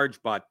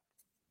 large. But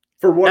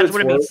for what that's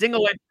what it means.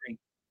 Single entry.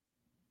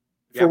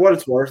 For what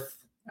it's worth,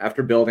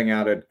 after building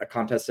out a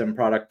contest sim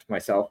product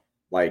myself,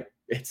 like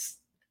it's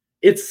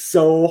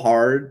so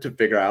hard to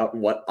figure out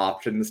what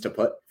options to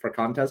put for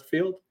contest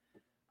field.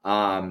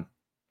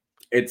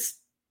 It's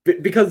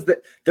because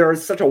there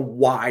is such a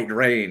wide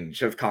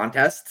range of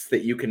contests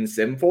that you can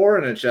sim for,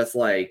 and it's just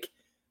like,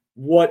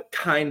 what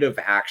kind of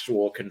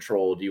actual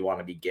control do you want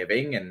to be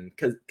giving? And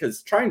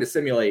because trying to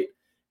simulate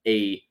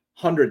a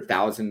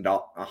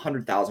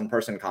 100,000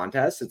 person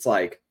contest, it's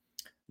like,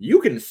 you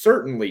can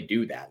certainly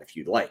do that if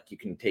you'd like. You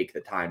can take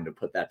the time to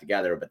put that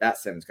together, but that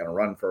sim's going to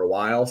run for a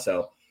while.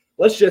 So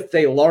let's just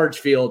say large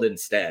field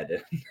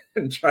instead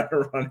and try to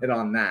run it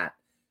on that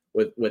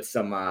with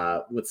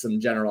some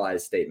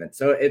generalized statements.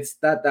 So it's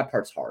that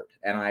part's hard,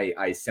 and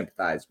I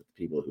sympathize with the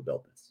people who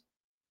built this.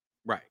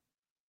 Right,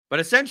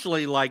 but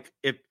essentially, like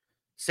if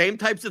same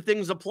types of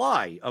things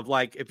apply. Of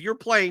like if you're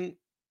playing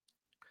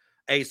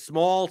a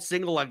small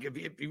single, like if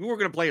you were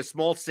going to play a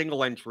small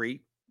single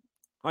entry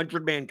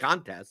 100-man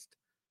contest.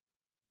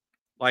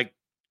 Like,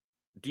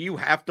 do you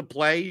have to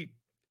play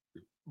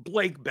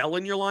Blake Bell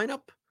in your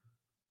lineup?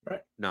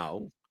 Right.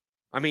 No.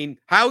 I mean,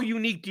 how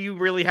unique do you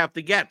really have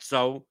to get?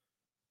 So,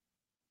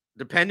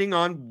 depending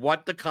on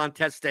what the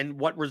contest and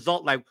what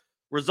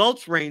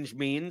results range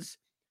means,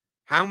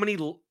 how many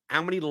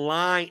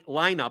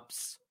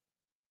lineups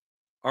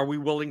are we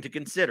willing to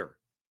consider?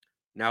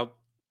 Now,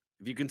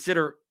 if you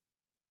consider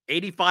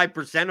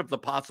 85% of the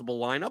possible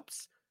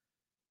lineups,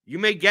 you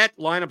may get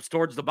lineups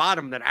towards the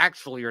bottom that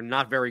actually are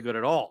not very good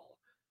at all.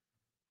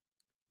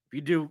 If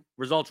you do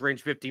results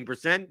range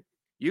 15%,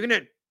 you're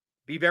going to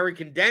be very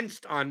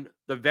condensed on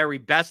the very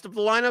best of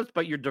the lineups,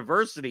 but your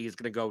diversity is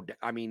going to go.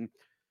 I mean, if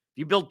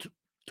you build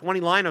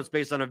 20 lineups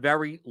based on a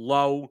very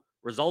low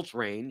results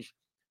range,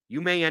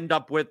 you may end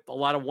up with a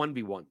lot of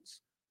 1v1s,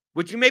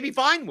 which you may be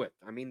fine with.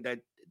 I mean,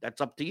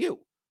 that's up to you,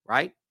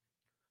 right?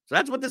 So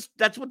that's what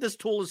this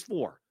tool is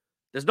for.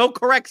 There's no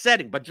correct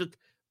setting, but just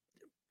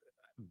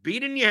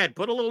beat in your head.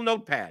 Put a little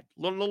notepad,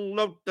 little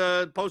note,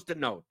 post-it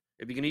note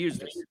if you're going to use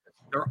this.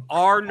 There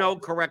are no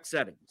correct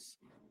settings,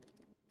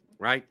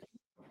 right?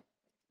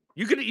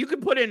 You can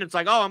put in, it's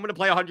like, oh, I'm going to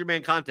play a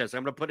 100-man contest.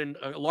 I'm going to put in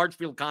a large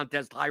field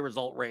contest, high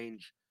result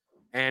range,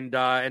 and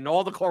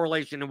all the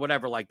correlation and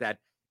whatever like that.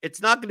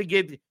 It's not going to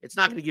give you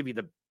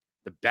the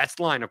best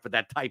lineup for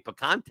that type of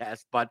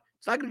contest, but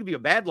it's not going to give you a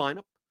bad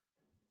lineup,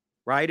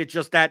 right? It's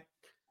just that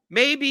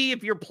maybe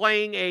if you're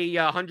playing a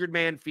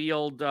 100-man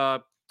field,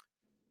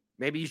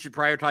 maybe you should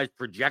prioritize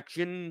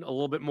projection a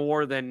little bit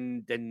more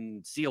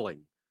than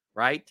ceiling,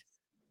 right?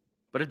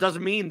 But it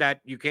doesn't mean that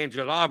you can't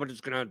just, I'm going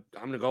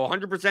to go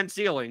 100%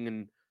 ceiling,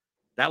 and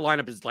that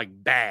lineup is like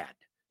bad.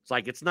 It's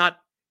like it's not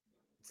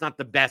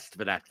the best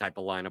for that type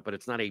of lineup, but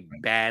it's not a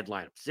bad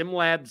lineup.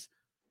 SimLabs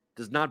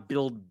does not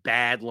build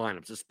bad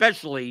lineups,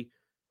 especially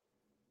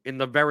in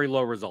the very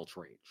low results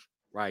range,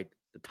 right?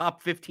 The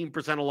top 15%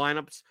 of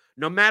lineups,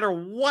 no matter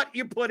what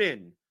you put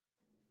in,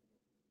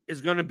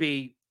 is going to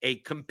be a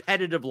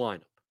competitive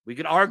lineup. We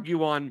could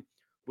argue on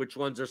which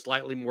ones are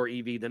slightly more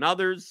EV than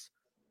others,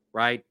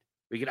 right?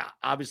 We could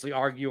obviously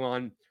argue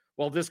on,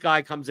 well, this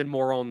guy comes in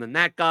more owned than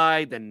that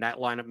guy, then that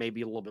lineup may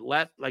be a little bit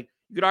less. Like,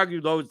 you could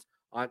argue those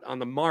on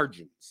the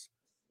margins.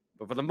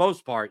 But for the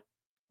most part,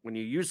 when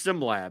you use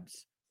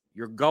SimLabs,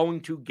 you're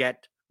going to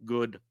get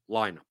good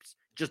lineups.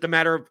 Just a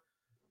matter of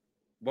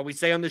what we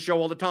say on the show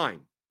all the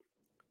time.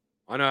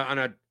 On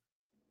a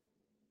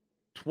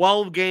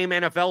 12-game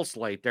NFL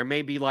slate, there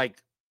may be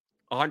like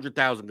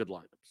 100,000 good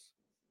lineups.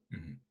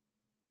 Mm-hmm.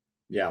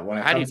 Yeah.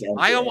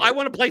 I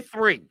want to play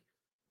 3.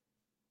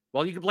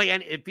 Well, you can play,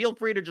 and feel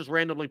free to just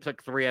randomly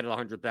pick 3 out of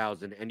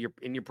 100,000, and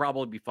you'll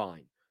probably be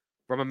fine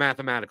from a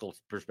mathematical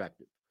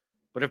perspective.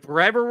 But if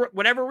for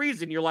whatever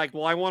reason you're like,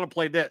 well, I want to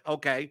play this,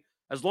 okay,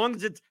 as long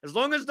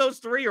as those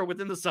 3 are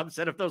within the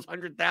subset of those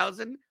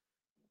 100,000,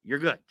 you're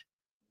good,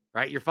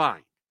 right? You're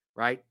fine,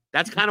 right?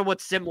 That's kind of what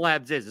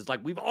SimLabs is. It's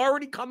like we've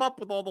already come up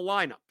with all the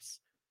lineups,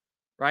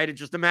 right? It's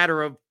just a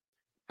matter of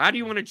how do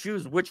you want to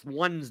choose which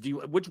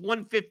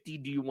 150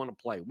 do you want to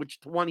play? Which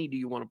 20 do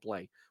you want to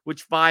play?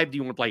 Which 5 do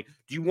you want to play?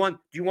 Do you want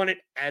it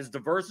as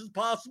diverse as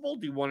possible?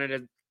 Do you want it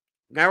as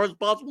narrow as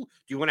possible? Do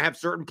you want to have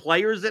certain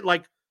players that,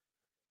 like,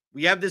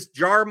 we have this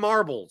jar of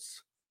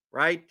marbles,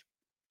 right?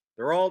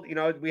 They're all,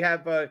 we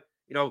have,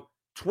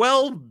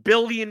 12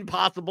 billion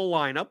possible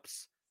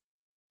lineups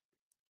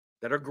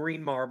that are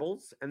green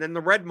marbles. And then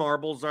the red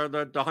marbles are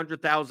the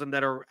 100,000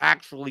 that are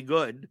actually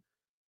good.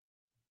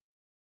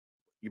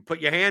 You put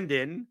your hand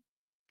in,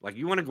 like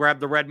you want to grab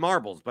the red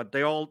marbles, but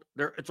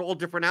it's all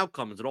different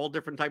outcomes and all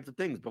different types of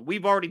things. But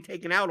we've already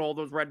taken out all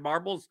those red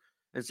marbles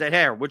and said,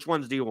 hey, which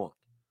ones do you want?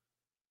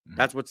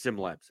 That's what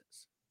SimLabs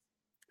is.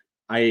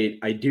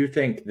 I do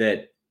think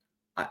that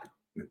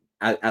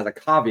as a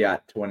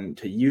caveat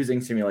to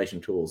using simulation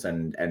tools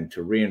and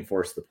to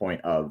reinforce the point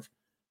of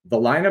the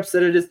lineups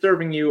that it is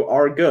serving you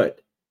are good,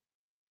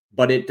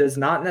 but it does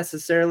not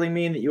necessarily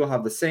mean that you will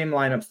have the same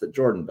lineups that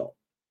Jordan built,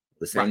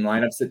 the same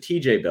lineups that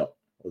TJ built,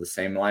 or the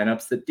same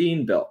lineups that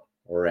Dean built,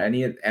 or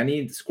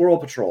any Squirrel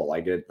Patrol.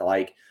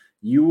 Like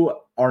you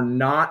are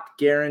not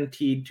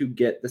guaranteed to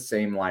get the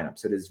same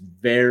lineups. It is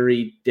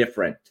very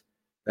different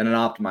than an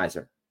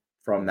optimizer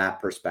from that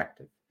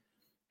perspective.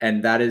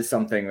 And that is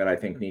something that I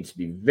think needs to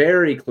be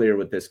very clear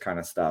with this kind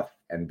of stuff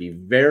and be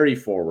very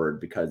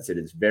forward, because it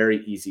is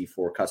very easy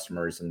for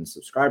customers and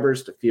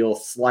subscribers to feel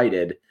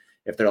slighted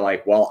if they're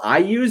like, well, I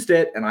used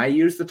it and I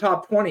used the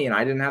top 20 and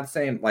I didn't have the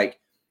same. Like,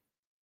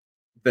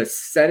 the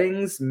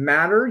settings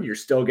matter. You're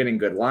still getting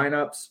good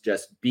lineups.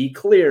 Just be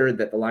clear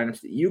that the lineups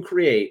that you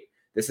create,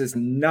 this is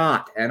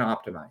not an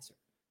optimizer.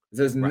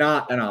 This is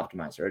not an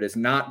optimizer. It is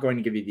not going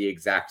to give you the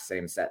exact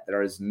same set.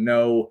 There is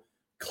no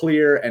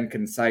clear and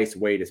concise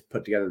way to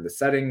put together the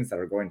settings that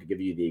are going to give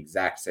you the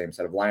exact same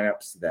set of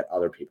lineups that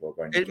other people are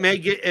going to. It may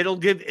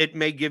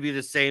give you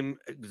the same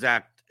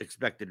exact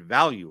expected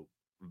value.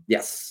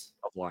 Yes,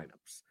 of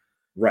lineups.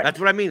 Right. That's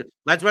what I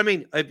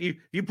mean. If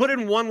you put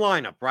in one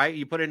lineup, right?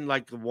 You put in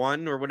like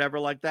one or whatever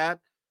like that,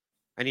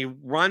 and you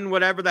run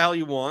whatever the hell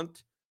you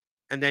want,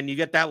 and then you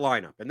get that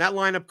lineup. And that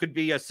lineup could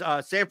be a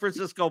San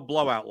Francisco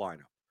blowout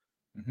lineup.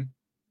 Mm-hmm.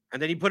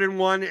 And then you put in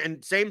one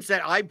and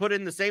I put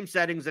in the same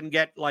settings and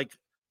get like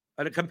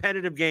a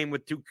competitive game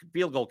with 2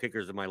 field goal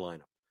kickers in my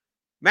lineup.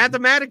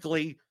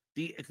 Mathematically,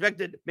 the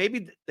expected,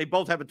 maybe they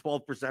both have a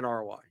 12%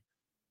 ROI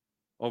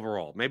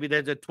overall. Maybe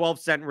there's a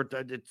 12-cent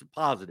return. It's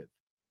positive.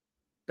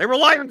 They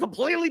rely on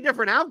completely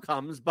different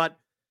outcomes, but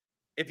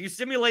if you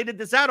simulated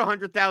this out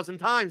 100,000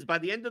 times, by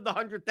the end of the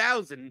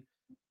 100,000,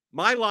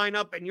 my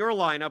lineup and your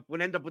lineup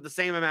would end up with the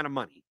same amount of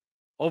money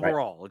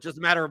overall. Right. It's just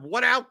a matter of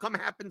what outcome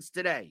happens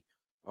today.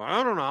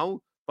 I don't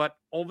know, but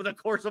over the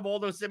course of all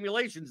those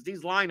simulations,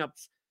 these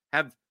lineups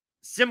have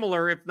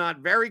similar, if not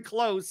very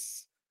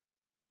close,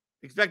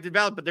 expected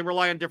value, but they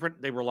rely on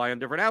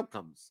different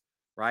outcomes,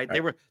 right? They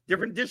were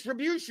different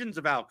distributions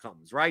of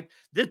outcomes, right?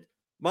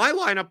 My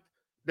lineup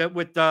that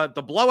with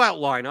the blowout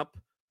lineup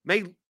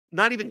may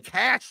not even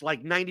cash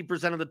like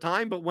 90% of the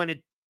time, but when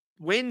it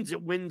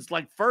wins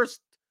like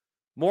first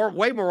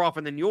way more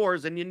often than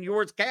yours, and then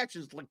yours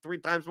cashes like 3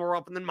 times more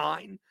often than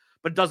mine,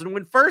 but doesn't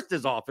win first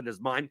as often as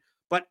mine.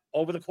 But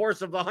over the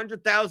course of the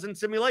 100,000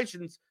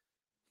 simulations,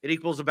 it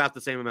equals about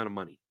the same amount of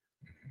money,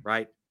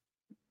 right?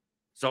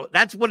 So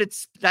that's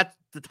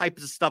the type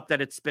of stuff that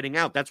it's spitting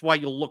out. That's why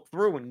you'll look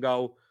through and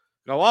go,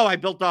 oh, I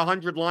built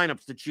 100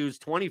 lineups to choose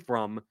 20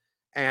 from,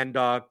 and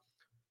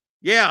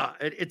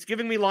it's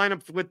giving me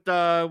lineups with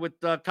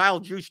Kyle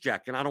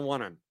Juszczyk, and I don't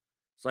want him.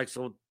 It's like,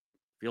 so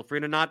feel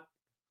free to not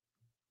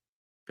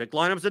pick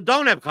lineups that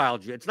don't have Kyle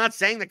Juszczyk. It's not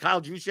saying that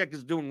Kyle Juszczyk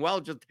is doing well.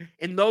 Just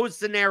in those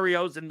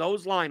scenarios, in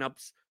those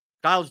lineups,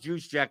 Kyle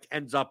Juszczyk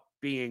ends up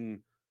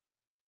being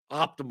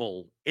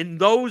optimal in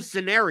those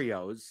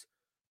scenarios.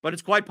 But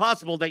it's quite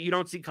possible that you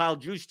don't see Kyle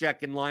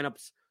Juszczyk in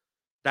lineups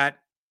that,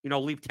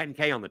 leave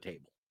 10K on the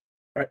table.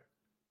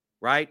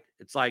 Right?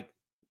 It's like,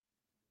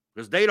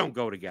 because they don't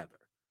go together.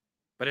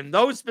 But in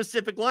those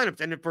specific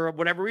lineups, and if for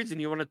whatever reason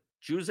you want to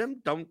choose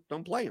him, don't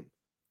play him.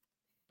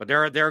 But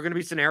there are going to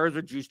be scenarios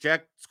where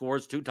Juszczyk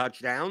scores 2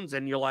 touchdowns,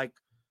 and you're like,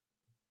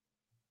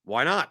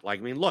 why not?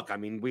 Like, we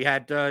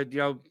had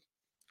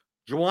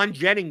Juwan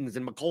Jennings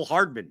and McCool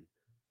Hardman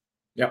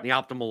in the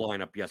optimal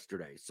lineup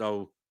yesterday.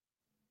 So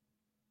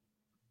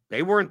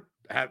they weren't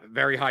have a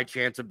very high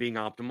chance of being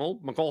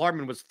optimal. McCool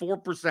Hardman was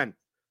 4%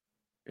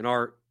 in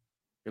our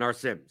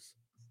sims.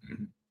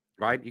 Mm-hmm.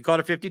 Right? He caught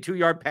a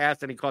 52-yard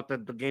pass, and he caught the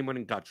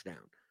game-winning touchdown.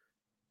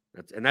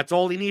 That's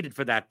all he needed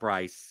for that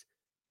price.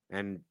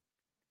 And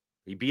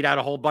he beat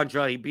out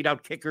he beat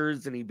out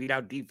kickers, and he beat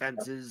out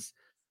defenses.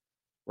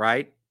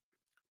 Right?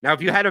 Now,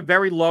 if you had a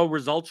very low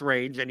results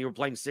range and you were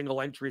playing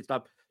single entry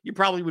stuff, you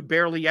probably would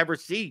barely ever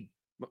see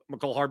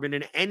McCool Hardman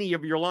in any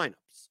of your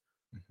lineups.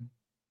 Mm-hmm.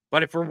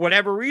 But if for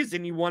whatever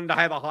reason you wanted to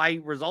have a high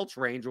results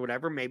range or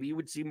whatever, maybe you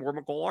would see more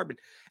McCool Hardman.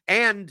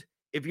 And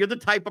if you're the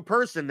type of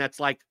person that's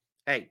like,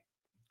 hey,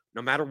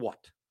 no matter what,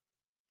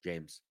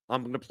 James,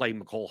 I'm going to play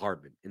McCool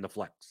Hardman in the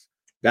flex.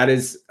 That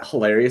is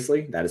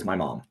my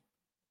mom.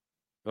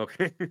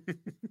 Okay.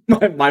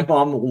 my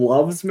mom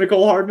loves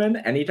McCool Hardman.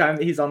 Anytime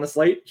that he's on the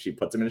slate, she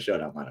puts him in a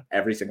showdown lineup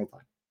every single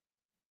time.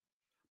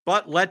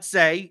 But let's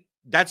say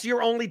that's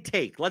your only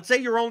take. Let's say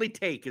your only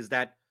take is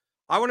that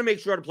I want to make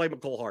sure to play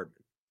McCool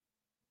Hardman.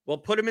 Well,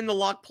 put him in the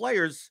lock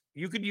players.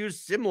 You could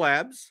use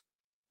SimLabs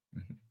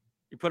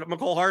You put up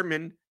McCool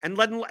Hardman and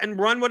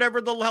run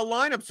whatever the hell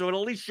lineup. So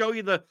it'll at least show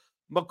you the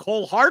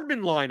McCool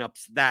Hardman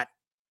lineups that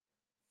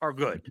are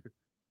good,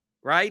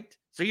 right?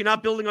 So you're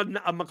not building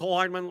a McCool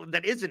Hardman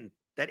that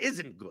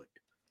isn't good,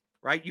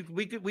 right?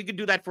 We could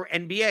do that for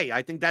NBA.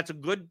 I think that's a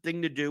good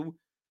thing to do.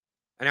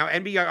 And now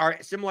NBA, our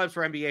SimLabs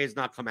for NBA has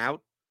not come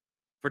out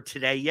for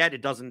today yet.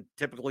 It doesn't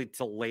typically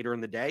till later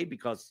in the day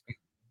because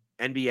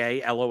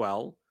NBA,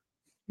 LOL.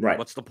 Right.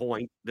 What's the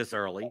point this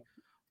early?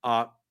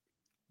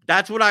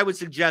 That's what I would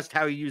suggest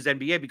how you use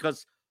NBA,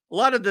 because a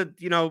lot of the,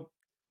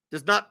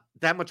 there's not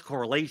that much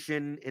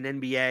correlation in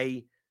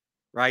NBA,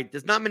 right?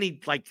 There's not many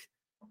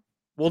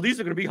these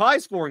are going to be high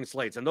scoring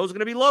slates and those are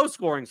going to be low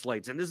scoring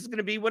slates. And this is going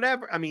to be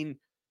whatever. I mean,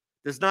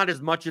 there's not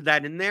as much of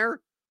that in there.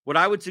 What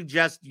I would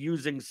suggest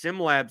using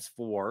SimLabs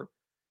for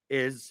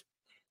is,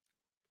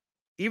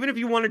 even if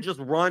you want to just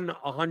run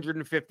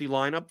 150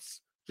 lineups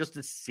just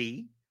to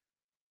see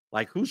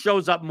who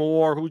shows up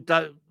more,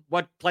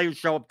 what players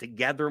show up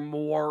together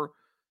more,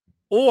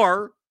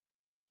 or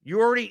you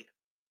already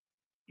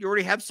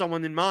have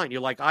someone in mind.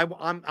 You're like,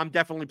 I'm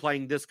definitely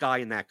playing this guy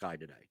and that guy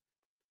today.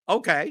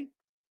 Okay.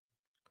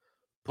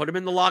 Put them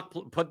in the lock,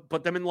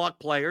 put them in lock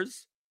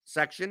players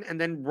section, and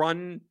then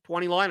run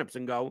 20 lineups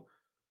and go,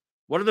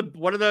 what are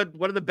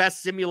the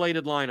best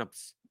simulated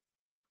lineups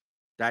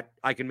that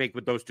I can make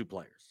with those two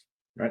players?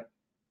 Right.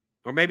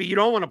 Or maybe you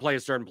don't want to play a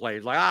certain player.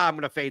 It's like, I'm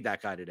going to fade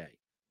that guy today.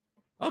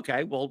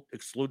 Okay, well,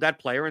 exclude that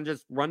player and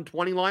just run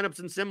 20 lineups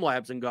in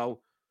SimLabs and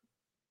go,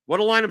 what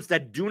are lineups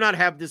that do not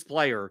have this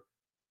player?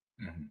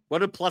 Mm-hmm. What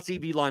do plus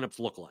EV lineups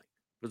look like?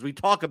 Because we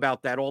talk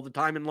about that all the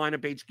time in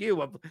Lineup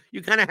HQ.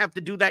 You kind of have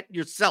to do that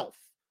yourself,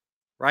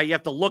 right? You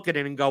have to look at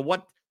it and go,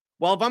 well,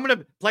 if I'm going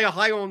to play a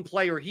high-owned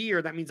player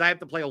here, that means I have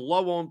to play a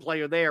low-owned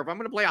player there. If I'm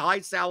going to play a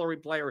high-salary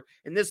player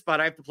in this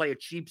spot, I have to play a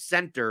cheap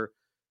center.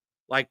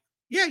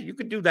 Yeah, you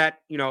could do that.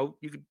 You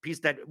could piece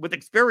that. With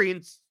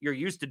experience, you're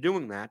used to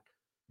doing that.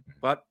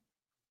 But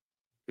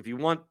if you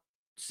want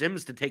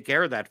Sims to take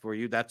care of that for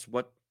you, that's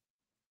what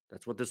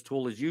this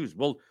tool is used.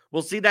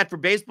 We'll see that for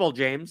baseball,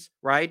 James,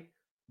 right?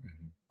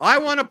 Mm-hmm. I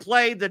want to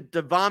play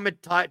the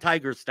Vomit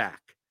Tiger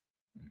stack.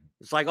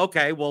 It's like,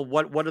 okay, well,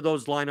 what are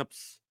those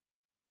lineups?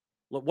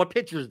 What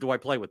pitchers do I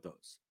play with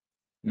those?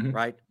 Mm-hmm.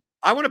 Right?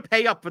 I want to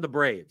pay up for the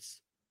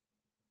Braves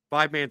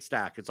 5-man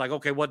stack. It's like,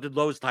 okay, what did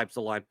those types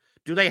of line?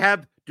 Do they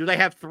have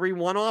 3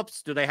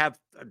 one-offs? Do they have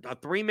a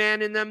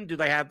 3-man in them? Do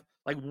they have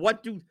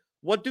what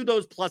do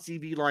those plus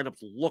EV lineups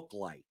look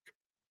like?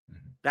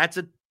 Mm-hmm. That's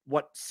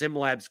what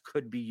SimLabs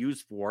could be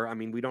used for. I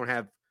mean, we don't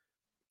have,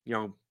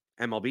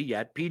 MLB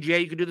yet. PGA,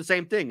 you can do the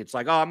same thing. It's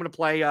like, I'm going to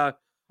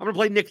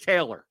play Nick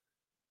Taylor.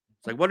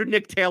 It's like, what do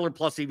Nick Taylor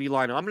plus EV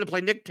lineup? I'm going to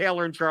play Nick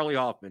Taylor and Charlie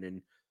Hoffman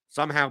and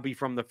somehow be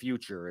from the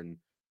future and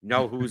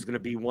know who's going to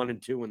be 1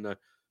 and 2 in the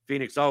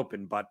Phoenix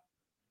Open. But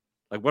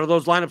what do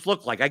those lineups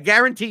look like? I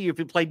guarantee you, if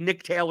you played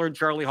Nick Taylor and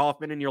Charlie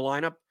Hoffman in your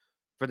lineup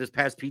for this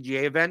past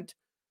PGA event,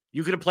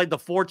 you could have played the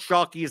 4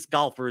 chalkiest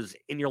golfers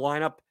in your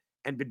lineup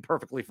and been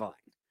perfectly fine.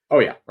 Oh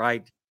yeah.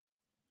 Right.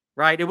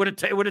 It would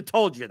have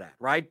told you that,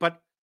 right? But if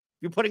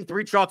you're putting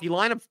 3 chalky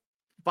lineup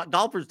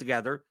golfers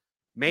together,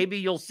 maybe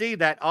you'll see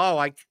that,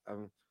 I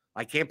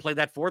can't play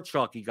that 4th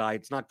chalky guy.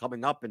 It's not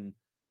coming up in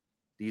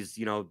these,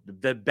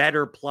 the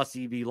better plus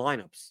EV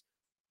lineups.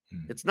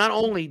 Mm-hmm. It's not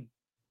only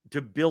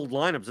to build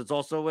lineups, it's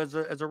also as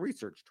a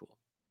research tool.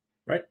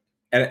 Right.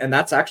 And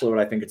that's actually what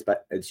I think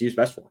it's used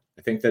best for.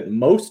 I think that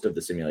most of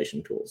the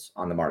simulation tools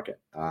on the market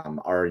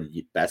are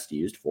best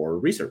used for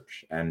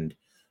research and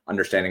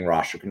understanding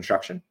roster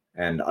construction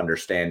and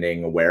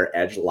understanding where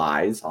edge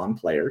lies on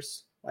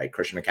players. Like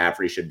Christian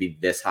McCaffrey should be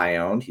this high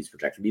owned. He's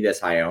projected to be this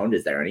high owned.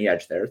 Is there any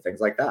edge there? Things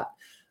like that.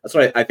 That's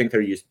what I think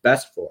they're used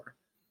best for.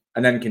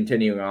 And then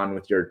continuing on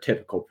with your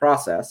typical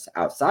process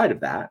outside of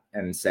that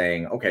and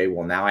saying, okay,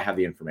 well, now I have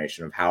the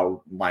information of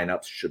how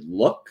lineups should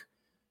look.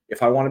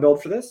 If I want to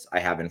build for this, I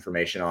have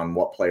information on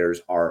what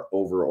players are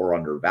over or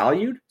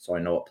undervalued. So I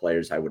know what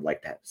players I would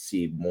like to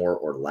see more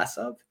or less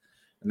of.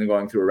 And then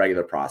going through a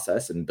regular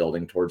process and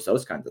building towards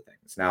those kinds of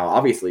things. Now,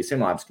 obviously,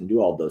 SimLabs can do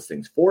all those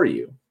things for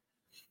you.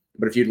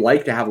 But if you'd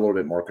like to have a little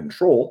bit more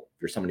control,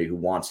 if you're somebody who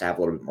wants to have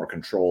a little bit more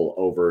control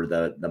over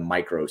the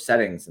micro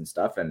settings and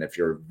stuff, and if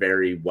you're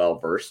very well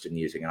versed in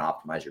using an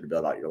optimizer to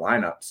build out your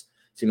lineups,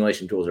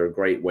 simulation tools are a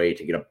great way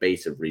to get a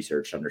base of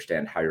research to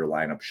understand how your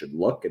lineup should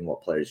look and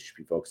what players you should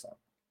be focused on.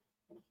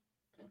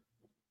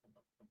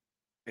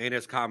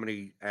 ANS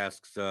Comedy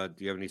asks, do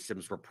you have any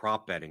sims for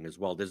prop betting as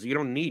well? You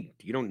don't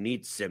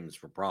need sims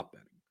for prop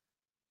betting.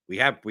 We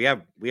have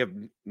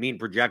mean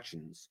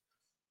projections.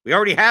 We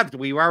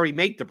already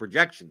make the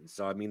projections.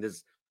 So I mean,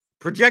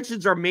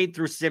 projections are made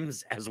through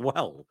sims as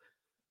well.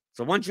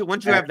 So once you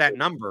have that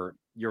number,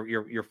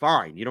 you're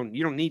fine. You don't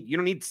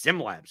need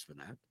SimLabs for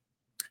that.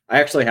 I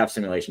actually have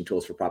simulation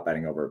tools for prop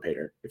betting over at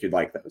Pater, if you'd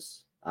like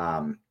those.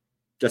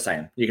 Just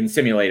saying, you can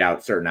simulate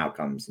out certain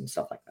outcomes and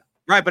stuff like that.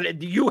 Right,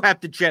 but you have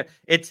to check.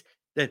 It's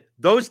that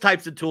those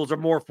types of tools are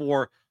more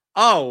for,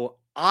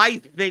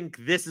 I think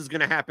this is going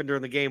to happen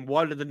during the game.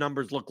 What do the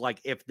numbers look like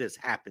if this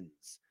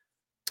happens?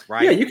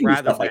 Right? Yeah, you can do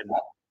stuff like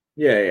that.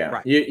 Yeah.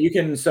 Right. You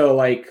can, so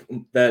like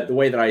the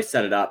way that I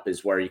set it up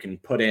is where you can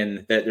put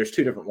in that there's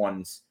two different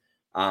ones.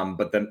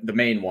 But the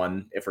main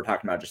one, if we're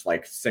talking about just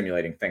like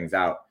simulating things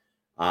out,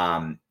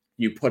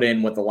 you put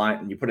in what the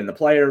line, you put in the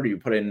player, you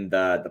put in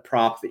the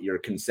prop that you're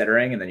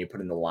considering, and then you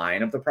put in the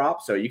line of the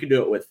prop. So you can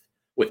do it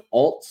with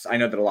alts. I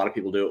know that a lot of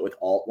people do it with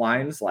alt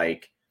lines.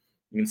 Like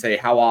you can say,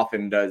 how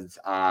often does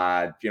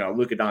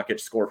Luka Doncic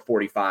score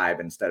 45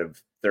 instead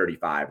of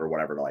 35 or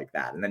whatever like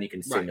that, and then you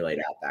can simulate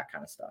out that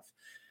kind of stuff.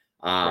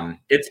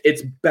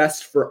 It's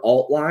best for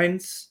alt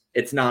lines.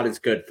 It's not as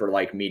good for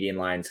like median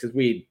lines because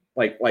we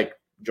like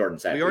Jordan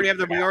said, we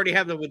already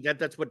have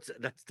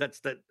the that's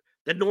the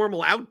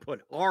normal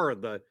output are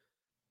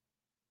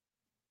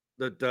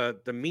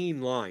the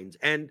mean lines.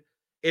 And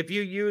if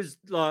you use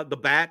the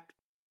bat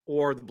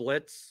or the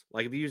blitz,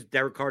 like if you use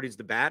Derek Carty's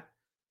the bat,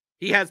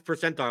 he has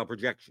percentile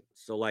projections.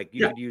 So like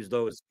you could use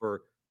those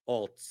for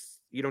alts.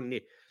 You don't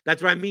need,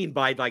 that's what I mean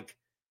by like,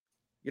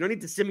 you don't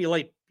need to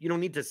simulate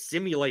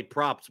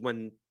props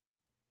when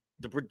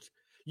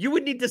you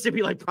would need to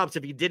simulate props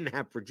if you didn't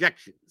have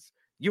projections.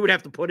 You would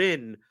have to put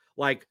in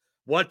like,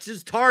 what's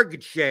his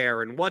target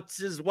share and what's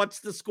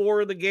the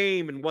score of the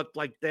game and what,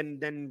 like,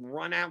 then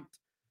run out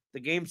the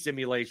game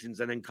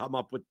simulations and then come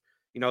up with,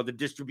 the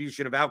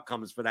distribution of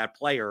outcomes for that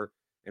player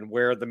and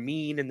where the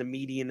mean and the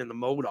median and the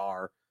mode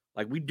are.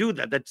 Like we do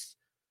that. That's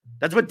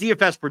what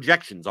DFS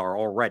projections are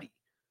already.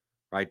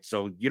 Right.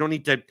 So you don't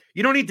need to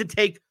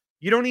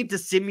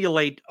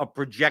simulate a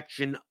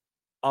projection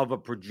of a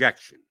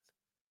projection.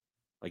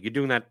 Like you're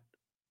doing that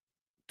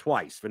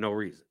twice for no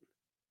reason.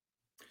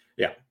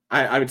 Yeah.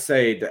 I would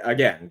say that,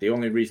 again, the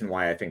only reason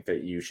why I think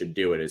that you should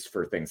do it is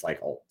for things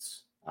like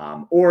alts.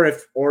 Or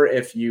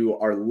if you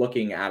are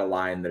looking at a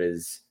line that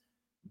is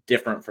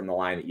different from the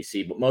line that you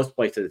see, but most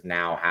places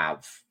now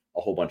have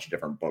a whole bunch of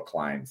different book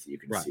lines that you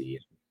can see.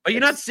 But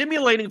you're not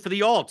simulating for the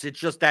alts. It's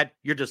just that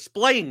you're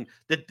displaying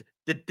that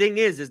the thing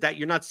is that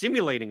you're not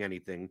simulating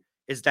anything.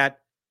 Is that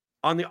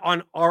on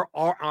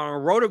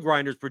our Roto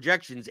Grinders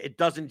projections, it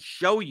doesn't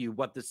show you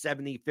what the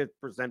 75th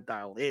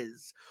percentile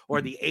is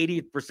or the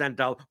 80th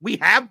percentile. We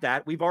have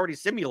that. We've already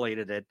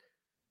simulated it.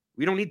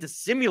 We don't need to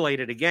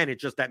simulate it again.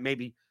 It's just that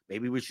maybe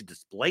we should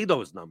display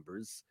those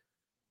numbers.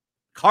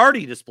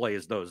 Cardi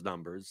displays those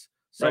numbers.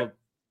 So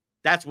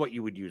that's what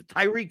you would use.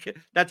 Tyreek,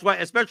 that's why,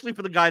 especially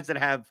for the guys that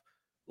have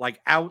like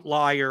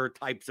outlier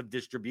types of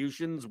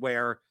distributions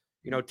where,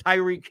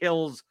 Tyreek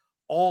Hill's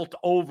alt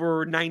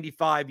over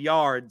 95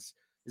 yards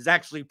is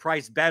actually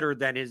priced better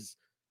than his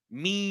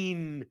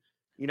mean,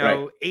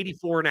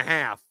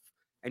 84.5.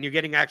 And you're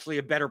getting actually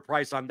a better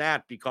price on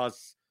that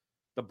because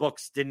the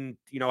books didn't,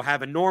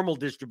 have a normal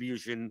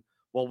distribution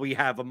while we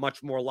have a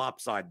much more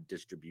lopsided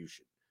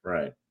distribution.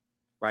 Right.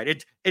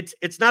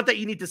 It's not that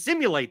you need to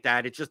simulate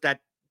that. It's just that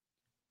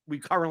we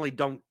currently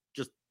don't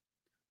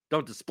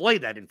display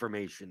that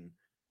information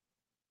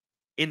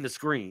in the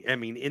screen. I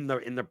mean, in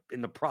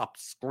the prop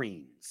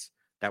screens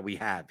that we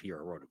have here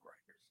at Roto Grinders.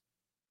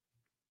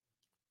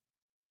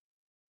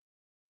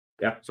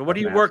 Yeah. So what are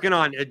you working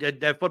on?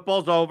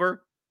 Football's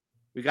over.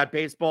 We got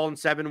baseball in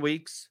 7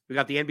 weeks. We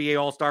got the NBA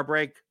All-Star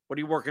break. What are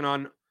you working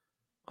on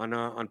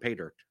Pay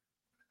Dirt?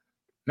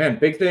 Man,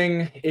 big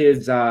thing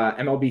is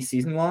MLB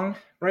season long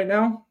right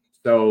now.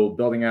 So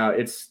building out,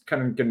 it's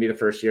kind of going to be the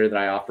first year that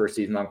I offer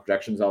season long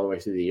projections all the way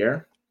through the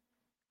year,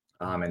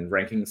 and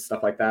rankings,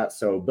 stuff like that.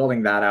 So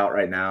building that out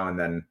right now, and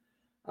then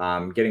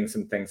getting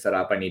some things set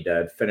up. I need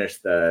to finish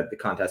the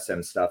contest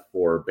sim stuff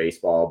for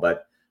baseball,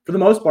 but for the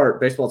most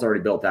part, baseball's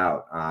already built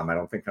out. I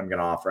don't think I'm going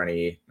to offer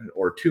any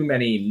or too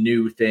many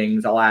new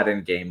things. I'll add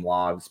in game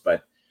logs,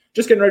 but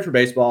just getting ready for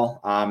baseball.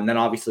 And then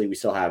obviously we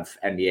still have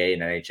NBA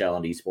and NHL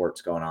and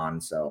esports going on.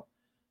 So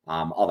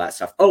all that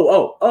stuff.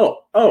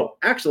 Oh,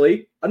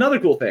 actually, another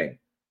cool thing.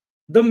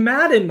 The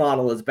Madden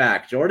model is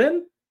back,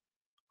 Jordan.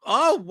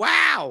 Oh,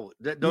 wow.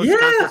 Those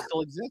contests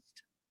still exist?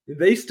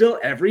 They still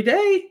every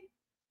day,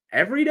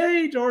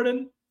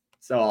 Jordan.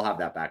 So I'll have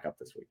that back up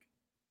this week.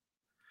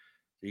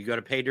 You go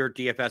to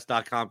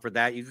paydirtdfs.com for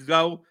that. You can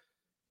go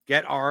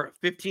get our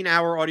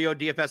 15-hour audio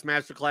DFS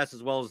masterclass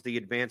as well as the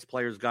advanced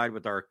player's guide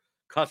with our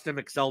custom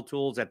Excel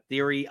tools at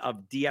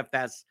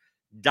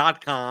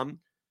theoryofdfs.com.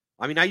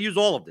 I mean, I use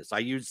all of this. I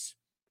use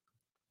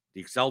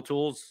the Excel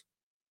tools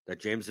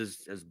that James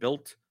has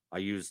built. I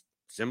use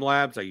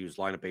SimLabs. I use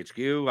Lineup HQ.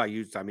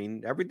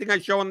 Everything I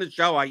show on the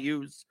show, I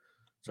use.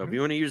 So if you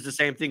want to use the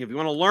same thing, if you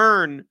want to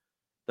learn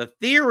the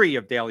theory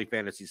of daily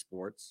fantasy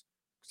sports,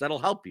 that'll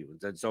help you.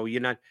 And so you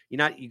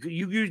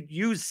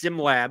use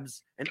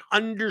SimLabs and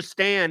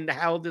understand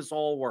how this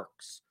all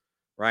works,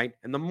 right?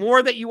 And the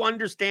more that you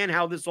understand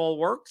how this all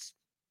works,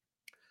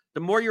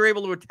 the more you're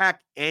able to attack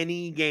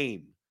any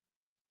game,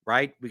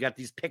 right? We got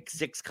these pick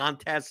six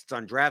contests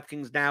on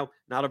DraftKings now,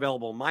 not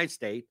available in my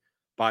state,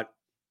 but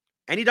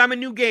anytime a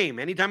new game,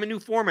 anytime a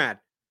new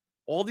format,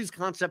 all these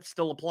concepts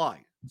still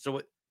apply.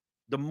 So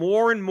the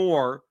more and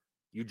more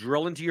you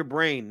drill into your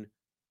brain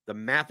the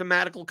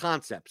mathematical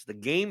concepts, the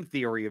game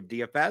theory of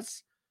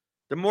DFS,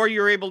 the more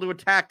you're able to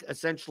attack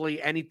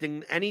essentially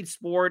anything, any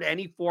sport,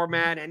 any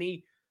format,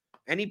 any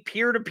any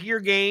peer-to-peer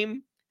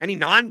game, any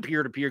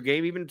non-peer-to-peer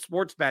game, even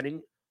sports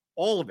betting,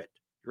 all of it.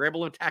 You're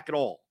able to attack it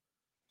all.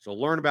 So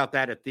learn about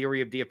that at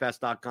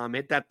theoryofdfs.com.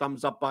 Hit that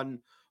thumbs up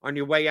button on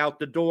your way out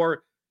the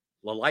door.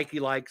 The likey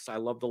likes. I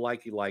love the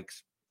likey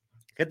likes.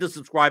 Hit the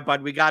subscribe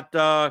button. We got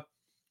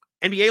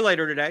NBA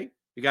later today.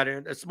 We got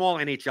a small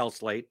NHL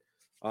slate.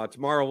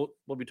 Tomorrow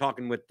we'll be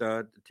talking with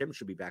Tim.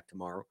 Should be back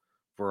tomorrow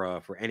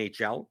for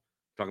NHL.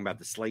 Talking about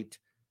the slate.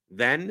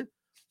 Then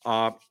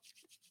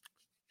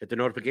hit the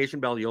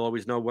notification bell. You'll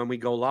always know when we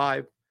go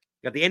live.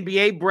 Got the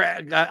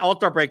NBA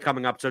All-Star break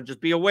coming up, so just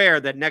be aware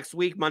that next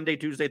week, Monday,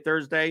 Tuesday,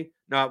 Thursday,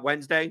 not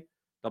Wednesday,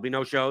 there'll be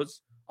no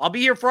shows. I'll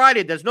be here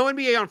Friday. There's no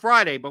NBA on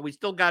Friday, but we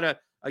still got a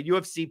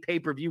UFC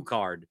pay-per-view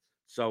card,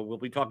 so we'll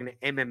be talking to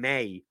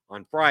MMA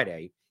on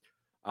Friday.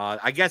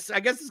 I guess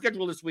the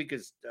schedule this week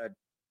is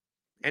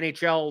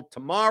NHL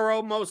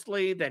tomorrow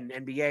mostly, then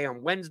NBA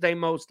on Wednesday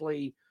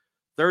mostly.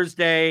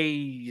 Thursday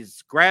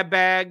is grab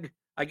bag,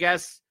 I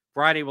guess.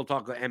 Friday we'll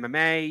talk about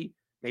MMA,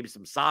 maybe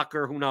some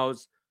soccer, who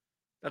knows.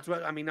 That's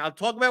what I mean. I'll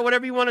talk about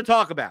whatever you want to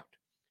talk about.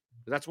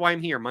 That's why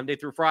I'm here Monday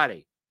through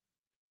Friday,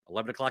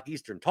 11 o'clock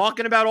Eastern,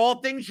 talking about all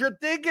things you're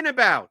thinking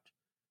about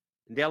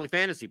in daily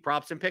fantasy,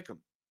 props, and pick'em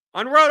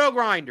on Roto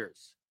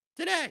Grinders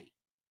today.